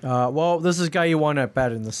 Well, this is a guy you want at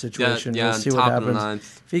bat in this situation. Yeah, we'll see what happens.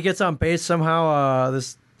 If he gets on base somehow,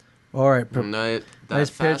 this. All right. Nice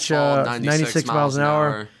pitch. 96 miles an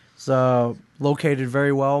hour. It's located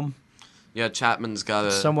very well. Yeah, Chapman's got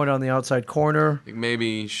a... somewhat on the outside corner.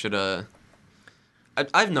 Maybe should have...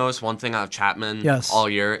 I've noticed one thing out of Chapman all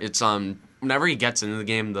year. It's whenever he gets into the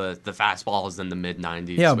game, the fastball is in the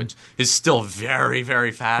mid-90s, which is still very,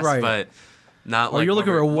 very fast, but not like you're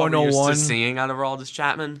looking for 101. What we're used to seeing out of Aroldis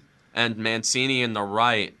Chapman. And Mancini in the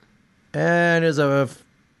right. And was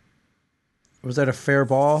that a fair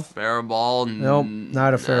ball? Fair ball? Nope,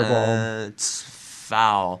 not a fair ball. It's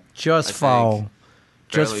foul. Just foul.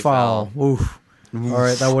 Just foul. Oof. All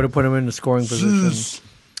right, that would have put him in the scoring position.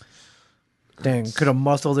 Dang, could have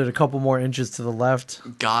muscled it a couple more inches to the left.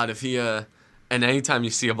 God, if he and anytime you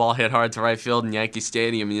see a ball hit hard to right field in Yankee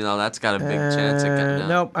Stadium, that's got a big chance of getting out.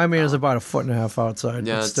 Nope, I mean it's about 1.5 feet outside.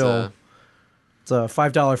 Yeah, it's a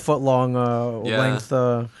 $5 foot long length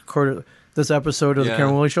quarter. This episode of the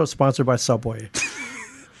Cameron Woolley Show is sponsored by Subway.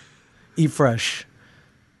 Eat fresh.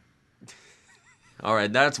 All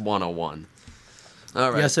right, that's 101.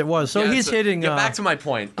 All right. Yes, it was. So he's hitting. Yeah, back to my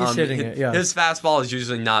point. He's hitting it. Yeah. His fastball is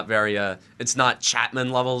usually not very. It's not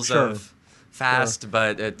Chapman levels of fast,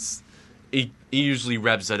 but it's. He usually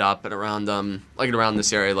revs it up at around around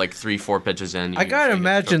this area, like 3-4 pitches in. I gotta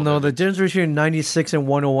imagine though the difference between 96 and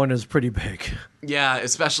 101 is pretty big. Yeah,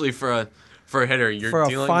 especially for a hitter. You're for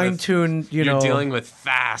a fine-tuned, you're dealing with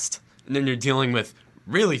fast, and then you're dealing with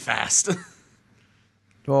really fast.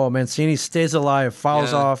 Oh, Mancini stays alive,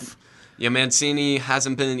 fouls off. Yeah, Mancini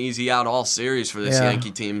hasn't been an easy out all series for this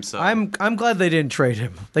Yankee team. So I'm glad they didn't trade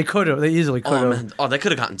him. They could have. They easily could have. Oh, they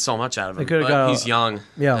could have gotten so much out of him. But he's young.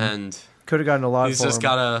 Yeah, and could have gotten a lot. He's for just him.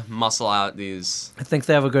 gotta muscle out these. I think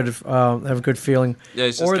they have a good feeling.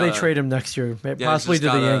 Yeah, or they trade him next year, possibly to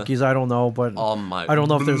the Yankees. I don't know, but I don't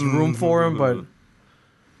know if there's room for him. But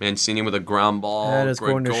Mancini with a ground ball. That is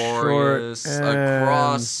going to short.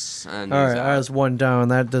 Across. And all right, that's one down.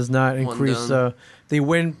 That does not increase the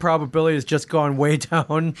win probability. Has just gone way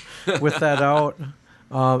down with that out.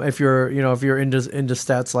 If you're into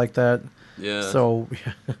stats like that. Yeah. So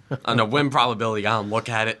on a win probability, I don't look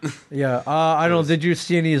at it. Yeah. I don't. Did you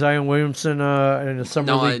see any Zion Williamson in a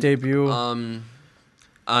summer league debut?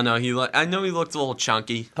 I know I know he looked a little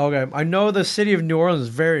chunky. Okay, I know the city of New Orleans is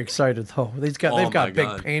very excited though. They've got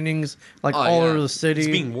big paintings all over the city. He's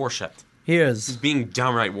being worshipped. He is. He's being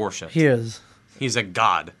downright worshipped. He is. He's a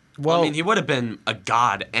god. Well, I mean, he would have been a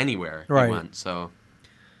god anywhere he went. So.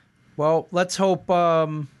 Well, let's hope.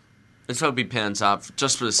 Let's hope he pans out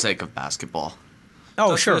just for the sake of basketball.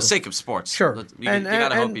 Oh, just sure. For the sake of sports. Sure. You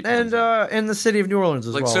gotta hope he pans out. And the city of New Orleans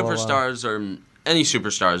as well. Like superstars or any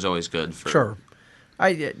superstar is always good for. Sure.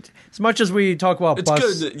 As much as we talk about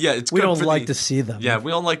busts, good. Yeah, it's we good don't like to see them. Yeah,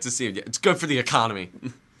 we don't like to see it. It's good for the economy.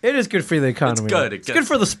 It is good for the economy. It's good. It's good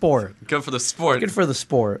for the sport. Good for the sport. Good for the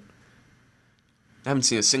sport. I haven't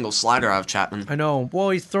seen a single slider out of Chapman. I know. Well,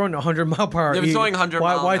 he's throwing 100-mile-per-hour. Yeah, he's throwing 100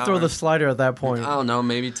 mile Why throw the slider at that point? I don't know.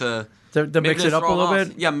 Maybe to mix it up a little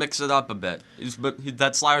bit? Yeah, mix it up a bit. But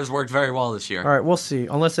that slider's worked very well this year. All right, we'll see.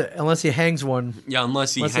 Unless he hangs one. Yeah,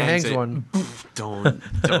 unless he hangs one. Don't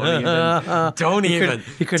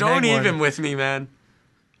even with me, man.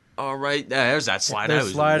 All right, there's that slider. That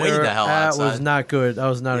was way the hell outside. That was not good. That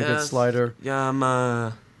was not a good slider.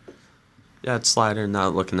 Yeah, it's slider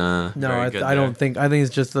not looking very good. I don't think. I think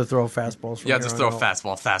it's just to throw fastballs. Just throw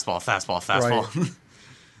fastball. Right.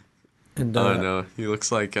 And I don't know. He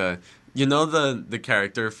looks like the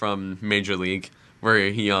character from Major League where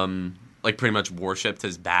he pretty much worshipped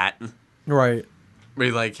his bat. Right.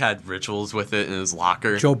 Where he had rituals with it in his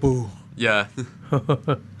locker. Jobu. Yeah.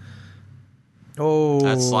 Oh,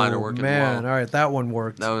 that slider working man! well. All right, that one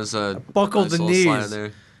worked. That was a buckled nice the knees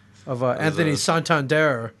there. Of Anthony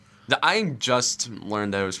Santander. I just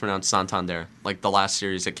learned that it was pronounced Santander, like the last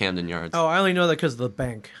series at Camden Yards. Oh, I only know that because of the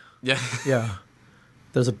bank. Yeah. Yeah.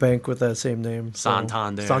 There's a bank with that same name. So.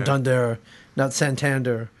 Santander, not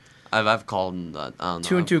Santander. I've called him that. I don't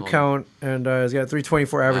know. 2-2 count, and he's got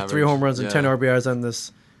 324 average, 3 home runs, and 10 RBIs on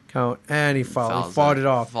this count, and he fouled. He fought it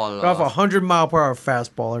off. Off a 100-mile-per-hour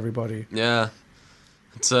fastball, everybody. Yeah.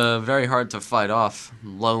 It's very hard to fight off,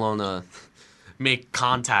 let alone make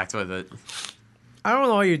contact with it. I don't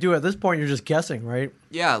know how you do it. At this point, you're just guessing, right?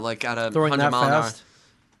 Yeah, like at a throwing 100 that fast. Hour.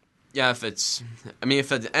 Yeah, if it's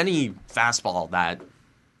any fastball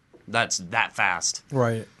that's that fast,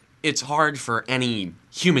 right? It's hard for any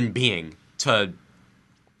human being to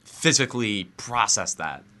physically process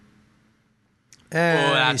that.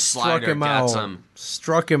 And that he slider struck him gets out. him.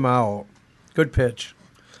 Struck him out. Good pitch.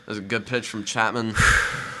 That was a good pitch from Chapman.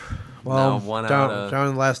 Well, no,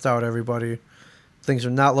 down last out, everybody. Things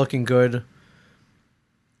are not looking good.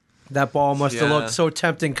 That ball must have looked so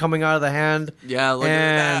tempting coming out of the hand. Yeah, look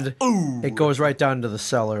at that. And it goes right down to the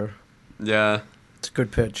cellar. Yeah. It's a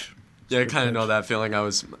good pitch. I kind of know that feeling. I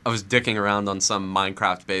was dicking around on some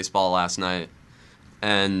Minecraft baseball last night.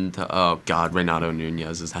 And, oh, God, Renato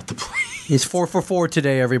Nunez is at the plate. He's 4 for 4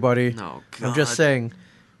 today, everybody. Oh, God. I'm just saying.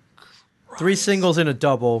 3 singles and a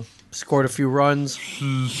double. Scored a few runs.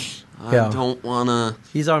 I don't want to...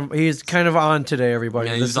 He's kind of on today, everybody.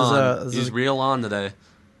 Yeah, he's on. He's real on today.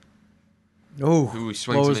 Ooh, he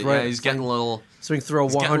swings. Right. Yeah, he's getting a little... Swings through a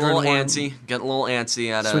 101. Getting a little antsy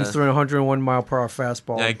at swings through a 101-mile-per-hour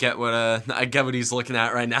fastball. Yeah, I get what he's looking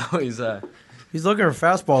at right now. He's looking for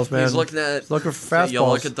fastballs, man. He's looking for fastballs. You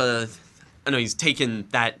look at I know he's taking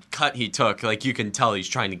that cut he took. Like you can tell he's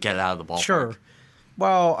trying to get it out of the ballpark. Sure.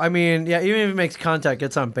 Well, I mean, yeah, even if he makes contact,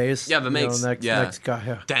 gets on base. Yeah, but next guy.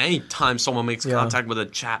 Yeah. Any time someone makes contact with a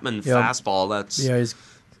Chapman fastball, that's he's.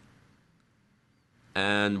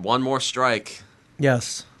 And one more strike.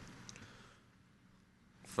 Yes.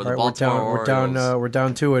 for the All right, Baltimore Orioles. we're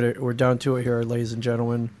down to it. We're down to it here, ladies and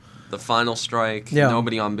gentlemen. The final strike. Yeah.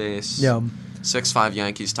 Nobody on base. Yeah. 6-5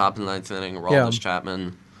 Yankees, top of the ninth inning. Aroldis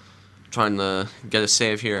Chapman trying to get a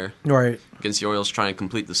save here. Right. Against the Orioles, trying to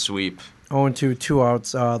complete the sweep. 0-2, 2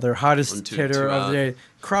 outs. Their hottest hitter of the day.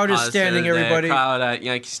 Crowd is standing, everybody. Crowd at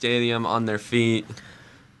Yankee Stadium on their feet.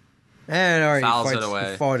 And all right, fouls it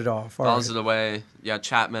away. He fought it off. Fouls it away. Yeah,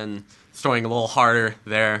 Chapman throwing a little harder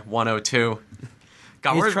there. 1-0-2.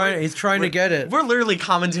 God, he's trying to get it. We're literally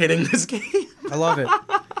commentating this game. I love it.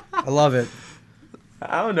 I love it.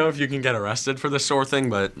 I don't know if you can get arrested for this sort of thing,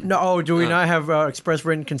 but... No, do we not have express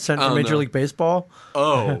written consent from Major League Baseball?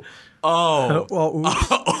 Oh. Well, oops.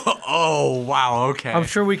 Oh, wow, okay. I'm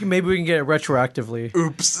sure we can get it retroactively.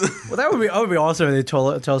 Oops. Well, that would be awesome if they tell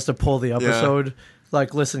us to pull the episode. Yeah.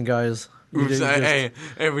 Like, listen, guys. Oops. Hey,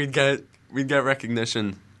 we'd get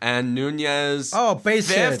recognition. And Nunez. Oh,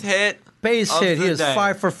 base fifth hit. Base hit. He is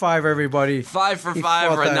 5 for 5, everybody. 5 for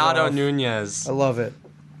 5, Renato Nunez. I love it.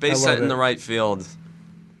 Base hit in the right field.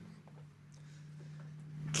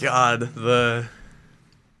 God,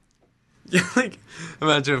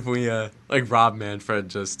 imagine if we, Rob Manfred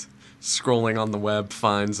just scrolling on the web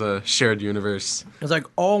finds a shared universe. It's like,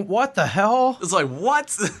 oh, what the hell? It's like,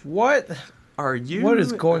 what? What? Are you? What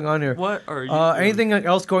is going on here? What are you? Anything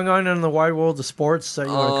else going on in the wide world of sports that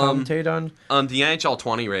you want to commentate on? The NHL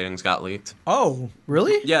 20 ratings got leaked. Oh,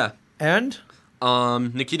 really? Yeah. And?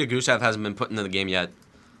 Nikita Gusev hasn't been put into the game yet.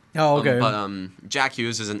 Oh, okay. But Jack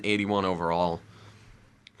Hughes is an 81 overall.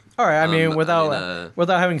 All right. I mean, without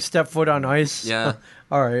having stepped foot on ice. Yeah.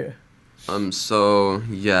 All right. So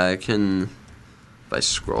yeah, if I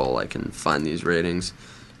scroll, I can find these ratings.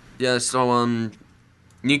 Yeah. So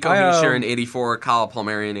Nico Hischier in 84, Kyle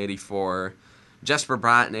Palmieri in 84, Jesper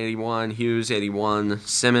Bratt in 81, Hughes 81,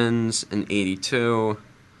 Simmons in 82,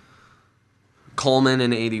 Coleman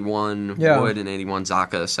in 81, Wood in 81,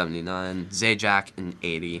 Zaka 79, Zajac in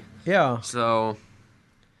 80. Yeah. So.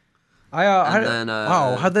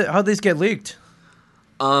 How'd these get leaked?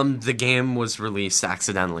 The game was released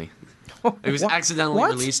accidentally. It was accidentally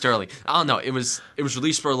released early. I don't know. It was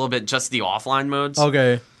released for a little bit, just the offline modes.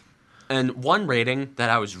 Okay. And one rating that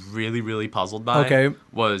I was really, really puzzled by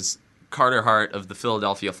was Carter Hart of the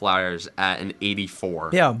Philadelphia Flyers at an 84.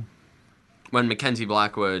 Yeah. When Mackenzie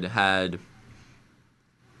Blackwood had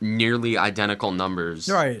nearly identical numbers.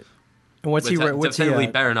 Right. And what's he definitely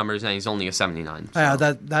better numbers, and he's only a 79. So. Yeah,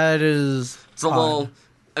 that is... It's a little...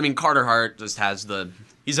 I mean, Carter Hart just has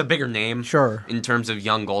he's a bigger name. Sure. In terms of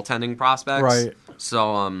young goaltending prospects. Right.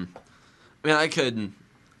 So, I mean, I can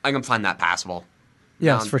find that passable.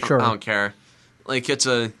 Yes, for sure. I don't care. It's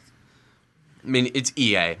it's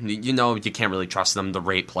EA. You know you can't really trust them to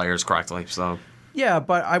rate players correctly, so... Yeah,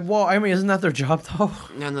 but isn't that their job though?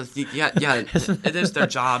 Yeah, it is their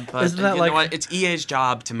job. But you know what? It's EA's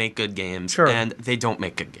job to make good games, and they don't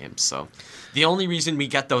make good games. So, the only reason we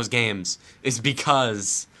get those games is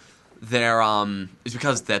because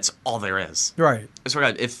because that's all there is. Right. So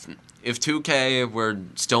if 2K were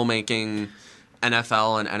still making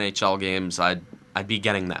NFL and NHL games, I'd be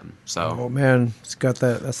getting them. So. Oh man, it's got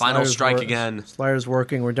that final strike again. Slider's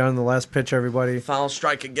working. We're down to the last pitch, everybody. Final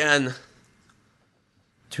strike again.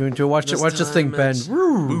 2-2. Watch this thing bend.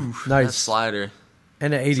 Woo! Nice that slider.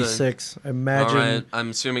 And an 86. Imagine. All right.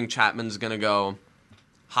 I'm assuming Chapman's gonna go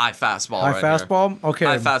high fastball. High fastball. Here. Okay.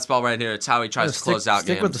 High fastball right here. It's how he tries to close out games.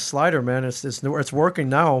 Stick with the slider, man. It's working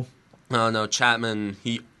now. No, Chapman.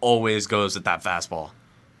 He always goes with that fastball.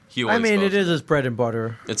 It is his bread and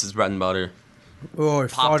butter. It's his bread and butter. Oh, he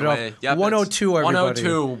fought it up. Yep, 102, everybody.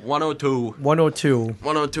 102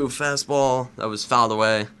 fastball. That was fouled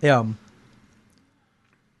away. Yeah.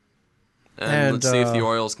 And let's see if the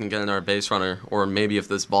Orioles can get another base runner, or maybe if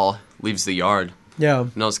this ball leaves the yard. Yeah.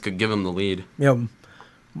 Who knows, could give him the lead. Yeah.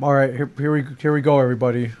 All right, here we go,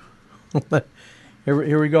 everybody.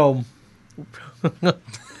 here we go.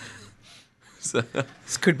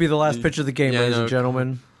 This could be the last pitch of the game, ladies and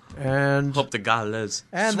gentlemen. And hope to God it is.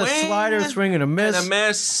 And the slider, swing and a miss. And a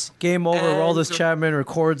miss. Game over. Aroldis Chapman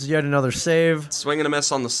records yet another save. Swing and a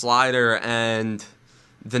miss on the slider, and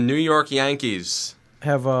the New York Yankees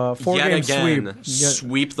have a 4-game sweep.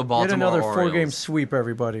 Sweep the Baltimore Orioles. Yet another 4-game sweep,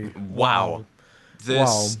 everybody. Wow.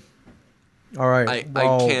 Wow. All right.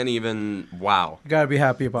 I can't even... Wow. You got to be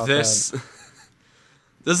happy about that. This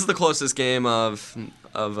is the closest game of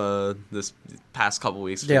this past couple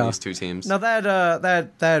weeks between these two teams. Now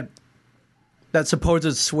that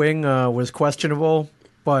supposed swing was questionable,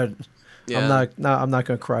 but... Yeah. I'm not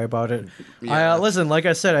gonna cry about it. Yeah. Listen, like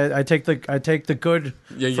I said, I take the good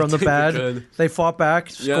from the bad. They fought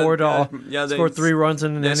back, scored 3 runs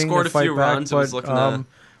in an inning. They scored a few runs. But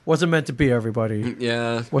Wasn't meant to be, everybody.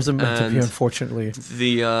 Yeah. Wasn't meant to be, unfortunately.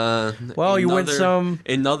 Well, you win some.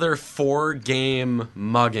 Another 4-game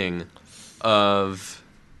mugging of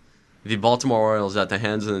the Baltimore Orioles at the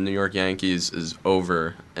hands of the New York Yankees is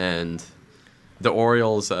over, and the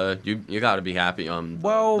Orioles, you got to be happy.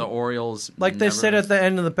 The Orioles, like they said at the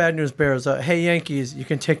end of the Bad News Bears, hey Yankees, you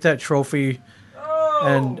can take that trophy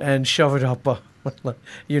and shove it up.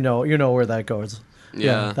 You know where that goes.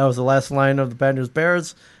 Yeah, that was the last line of the Bad News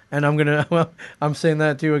Bears, and I'm saying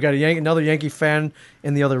that too. I got another Yankee fan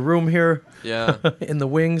in the other room here. Yeah, in the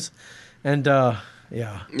wings, and yeah,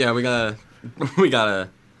 we gotta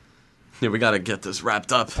get this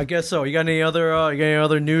wrapped up. I guess so. You got any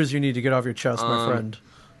other news you need to get off your chest, my friend?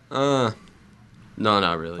 No,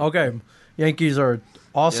 not really. Okay, Yankees are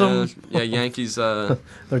awesome. Yeah, Yankees. They're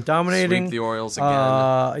dominating. Sweep the Orioles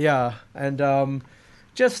again. Yeah, and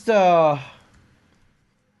just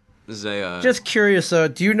just curious.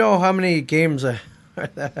 Do you know how many games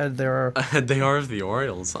ahead there are? They are of the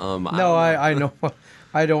Orioles. No, I know.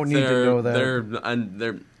 I don't need to know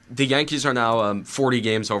that. The Yankees are now 40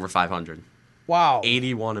 games over 500. Wow.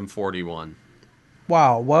 81 and 41.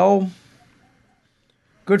 Wow. Well,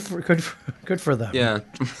 good for them. Yeah.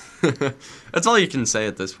 That's all you can say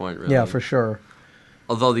at this point, really. Yeah, for sure.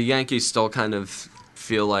 Although the Yankees still kind of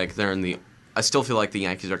feel like I still feel like the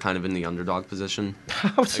Yankees are kind of in the underdog position.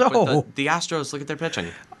 How so? The Astros, look at their pitching.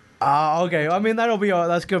 Okay. I mean,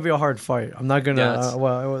 that's gonna be a hard fight. I'm not gonna. Yeah,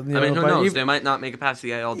 who knows? They might not make it past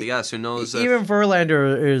the ALDS. Who knows? Even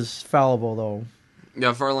Verlander is fallible, though.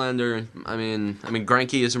 Yeah, Verlander. I mean,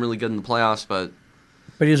 Greinke isn't really good in the playoffs, but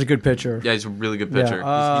he's a good pitcher. Yeah, he's a really good pitcher.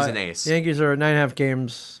 Yeah, he's an ace. The Yankees are 9.5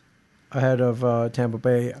 games ahead of Tampa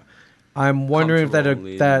Bay. I'm wondering if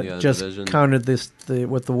that just division. Counted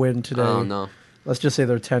with the win today. Oh no. Let's just say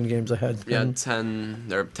they're 10 games ahead. Yeah, 10.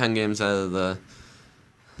 They're 10 games ahead of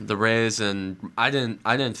the Rays, and I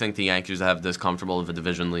didn't think the Yankees would have this comfortable of a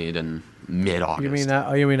division lead in mid-August.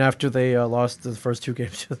 You mean after they lost the first 2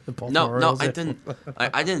 games to the Baltimore Orioles? No, I didn't.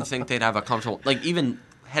 I didn't think they'd have a comfortable, like, even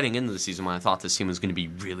heading into the season when I thought this team was going to be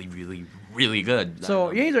really, really, really good.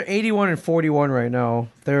 So Yankees are 81 and 41 right now.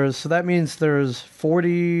 So that means there's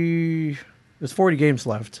 40 games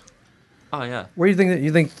left. Oh yeah. Where do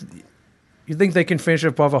you think they can finish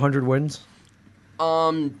above 100 wins?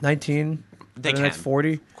 19. They can. That's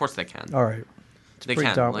 40? Of course they can. All right. They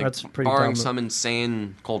can. That's pretty barring dominant. some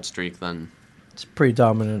insane cold streak, then. It's pretty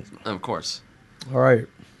dominant. Of course. All right.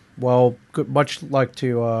 Well, much luck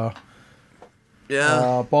to.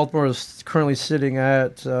 Baltimore is currently sitting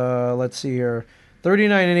at, let's see here,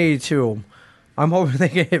 39 and 82. I'm hoping they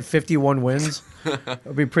can hit 51 wins. It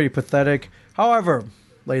would be pretty pathetic. However,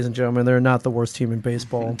 ladies and gentlemen, they're not the worst team in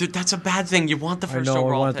baseball. Dude, that's a bad thing. You want the first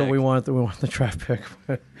overall pick. We want the draft pick.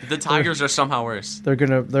 The Tigers are somehow worse.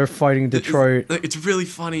 They're fighting Detroit. It's really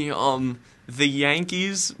funny. The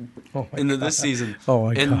Yankees this season,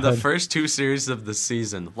 in the first 2 series of the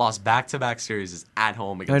season, lost back-to-back series at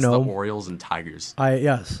home against the Orioles and Tigers. I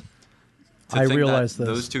realize this.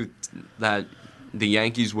 Those two, that the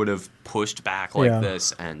Yankees would have pushed back like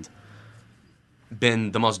this and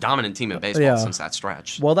been the most dominant team in baseball since that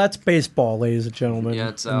stretch. Well, that's baseball, ladies and gentlemen. Yeah,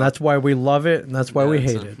 and that's why we love it, and that's why we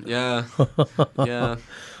hate it. Yeah. Yeah.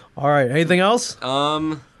 All right. Anything else?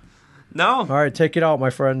 No. All right. Take it out, my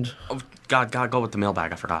friend. Oh, God, gotta go with the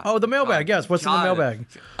mailbag. I forgot. Oh, the mailbag. Yes. What's in the mailbag?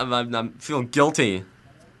 I'm feeling guilty.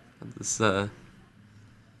 This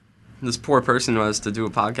poor person who has to do a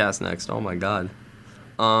podcast next. Oh my God.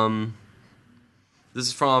 This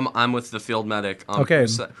is from I'm with the field medic. Okay.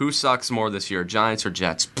 Who sucks more this year, Giants or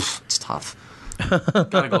Jets? It's tough.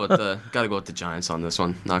 Gotta go with the Giants on this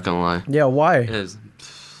one. Not gonna lie. Yeah. Why? It is.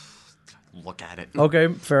 Look at it. Okay.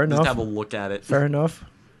 Fair enough. Just have a look at it. Fair enough.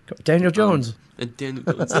 Daniel Jones.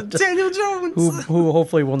 Daniel Jones. Who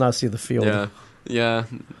hopefully will not see the field. Yeah.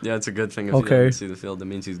 It's a good thing if he doesn't see the field. That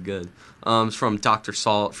means he's good. It's from Dr.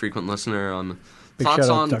 Salt, frequent listener. Thoughts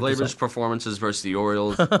on Glaber's performances versus the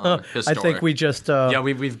Orioles? I think we just...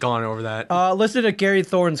 we've gone over that. Listen to Gary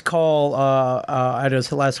Thorne's call at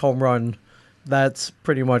his last home run. That's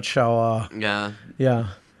pretty much how... Yeah.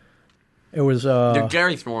 It was... Dude,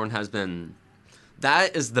 Gary Thorne has been...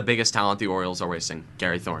 That is the biggest talent the Orioles are wasting.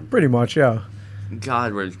 Gary Thorne. Pretty much, yeah.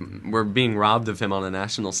 God, we're being robbed of him on a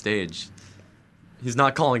national stage. He's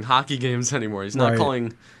not calling hockey games anymore. He's not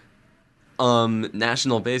calling...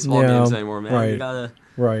 national baseball games anymore, man.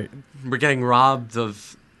 Right. We're getting robbed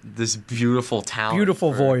of this beautiful talent.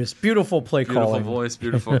 Beautiful voice. Beautiful play calling. Beautiful voice.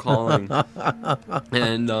 Beautiful calling.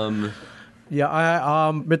 And,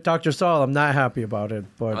 with Dr. Saul, I'm not happy about it,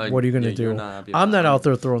 but what are you going to do? Not I'm not out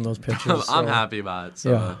there throwing those pitches. I'm happy about it,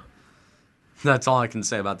 so. That's all I can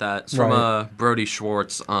say about that. It's from Right. Brody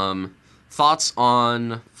Schwartz. Thoughts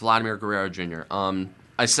on Vladimir Guerrero Jr.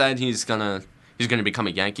 I said he's gonna become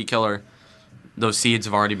a Yankee killer. Those seeds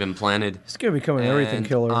have already been planted. He's gonna become an everything And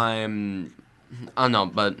killer. I don't know,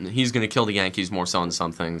 but he's gonna kill the Yankees more so in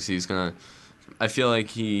some things. I feel like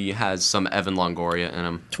he has some Evan Longoria in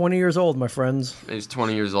him. 20 years old, my friends. He's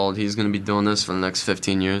 20 years old. He's gonna be doing this for the next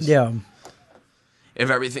 15 years. Yeah. If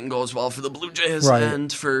everything goes well for the Blue Jays Right.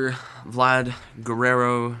 and for Vlad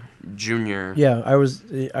Guerrero Jr. Yeah, I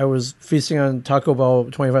was feasting on Taco Bell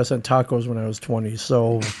 25-cent tacos when I was 20.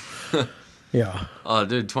 So, yeah. Oh,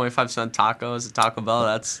 dude, 25-cent tacos at Taco Bell.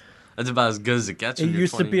 That's about as good as it gets. It When you're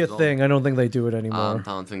used to 20 be a years old. thing. I don't think they do it I anymore.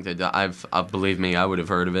 don't think they do. Believe me, I would have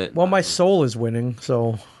heard of it. Well, my soul is winning,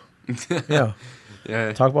 so yeah.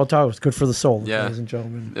 Yeah. Talk about tacos. Good for the soul, Yeah. ladies and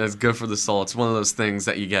gentlemen. It's good for the soul. It's one of those things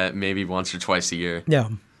that you get maybe once or twice a year. Yeah.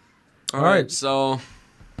 All right. right, so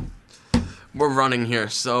we're running here.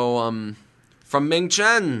 So from Ming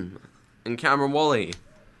Chen and Cameron Woolley,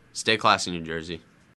 stay classy, New Jersey.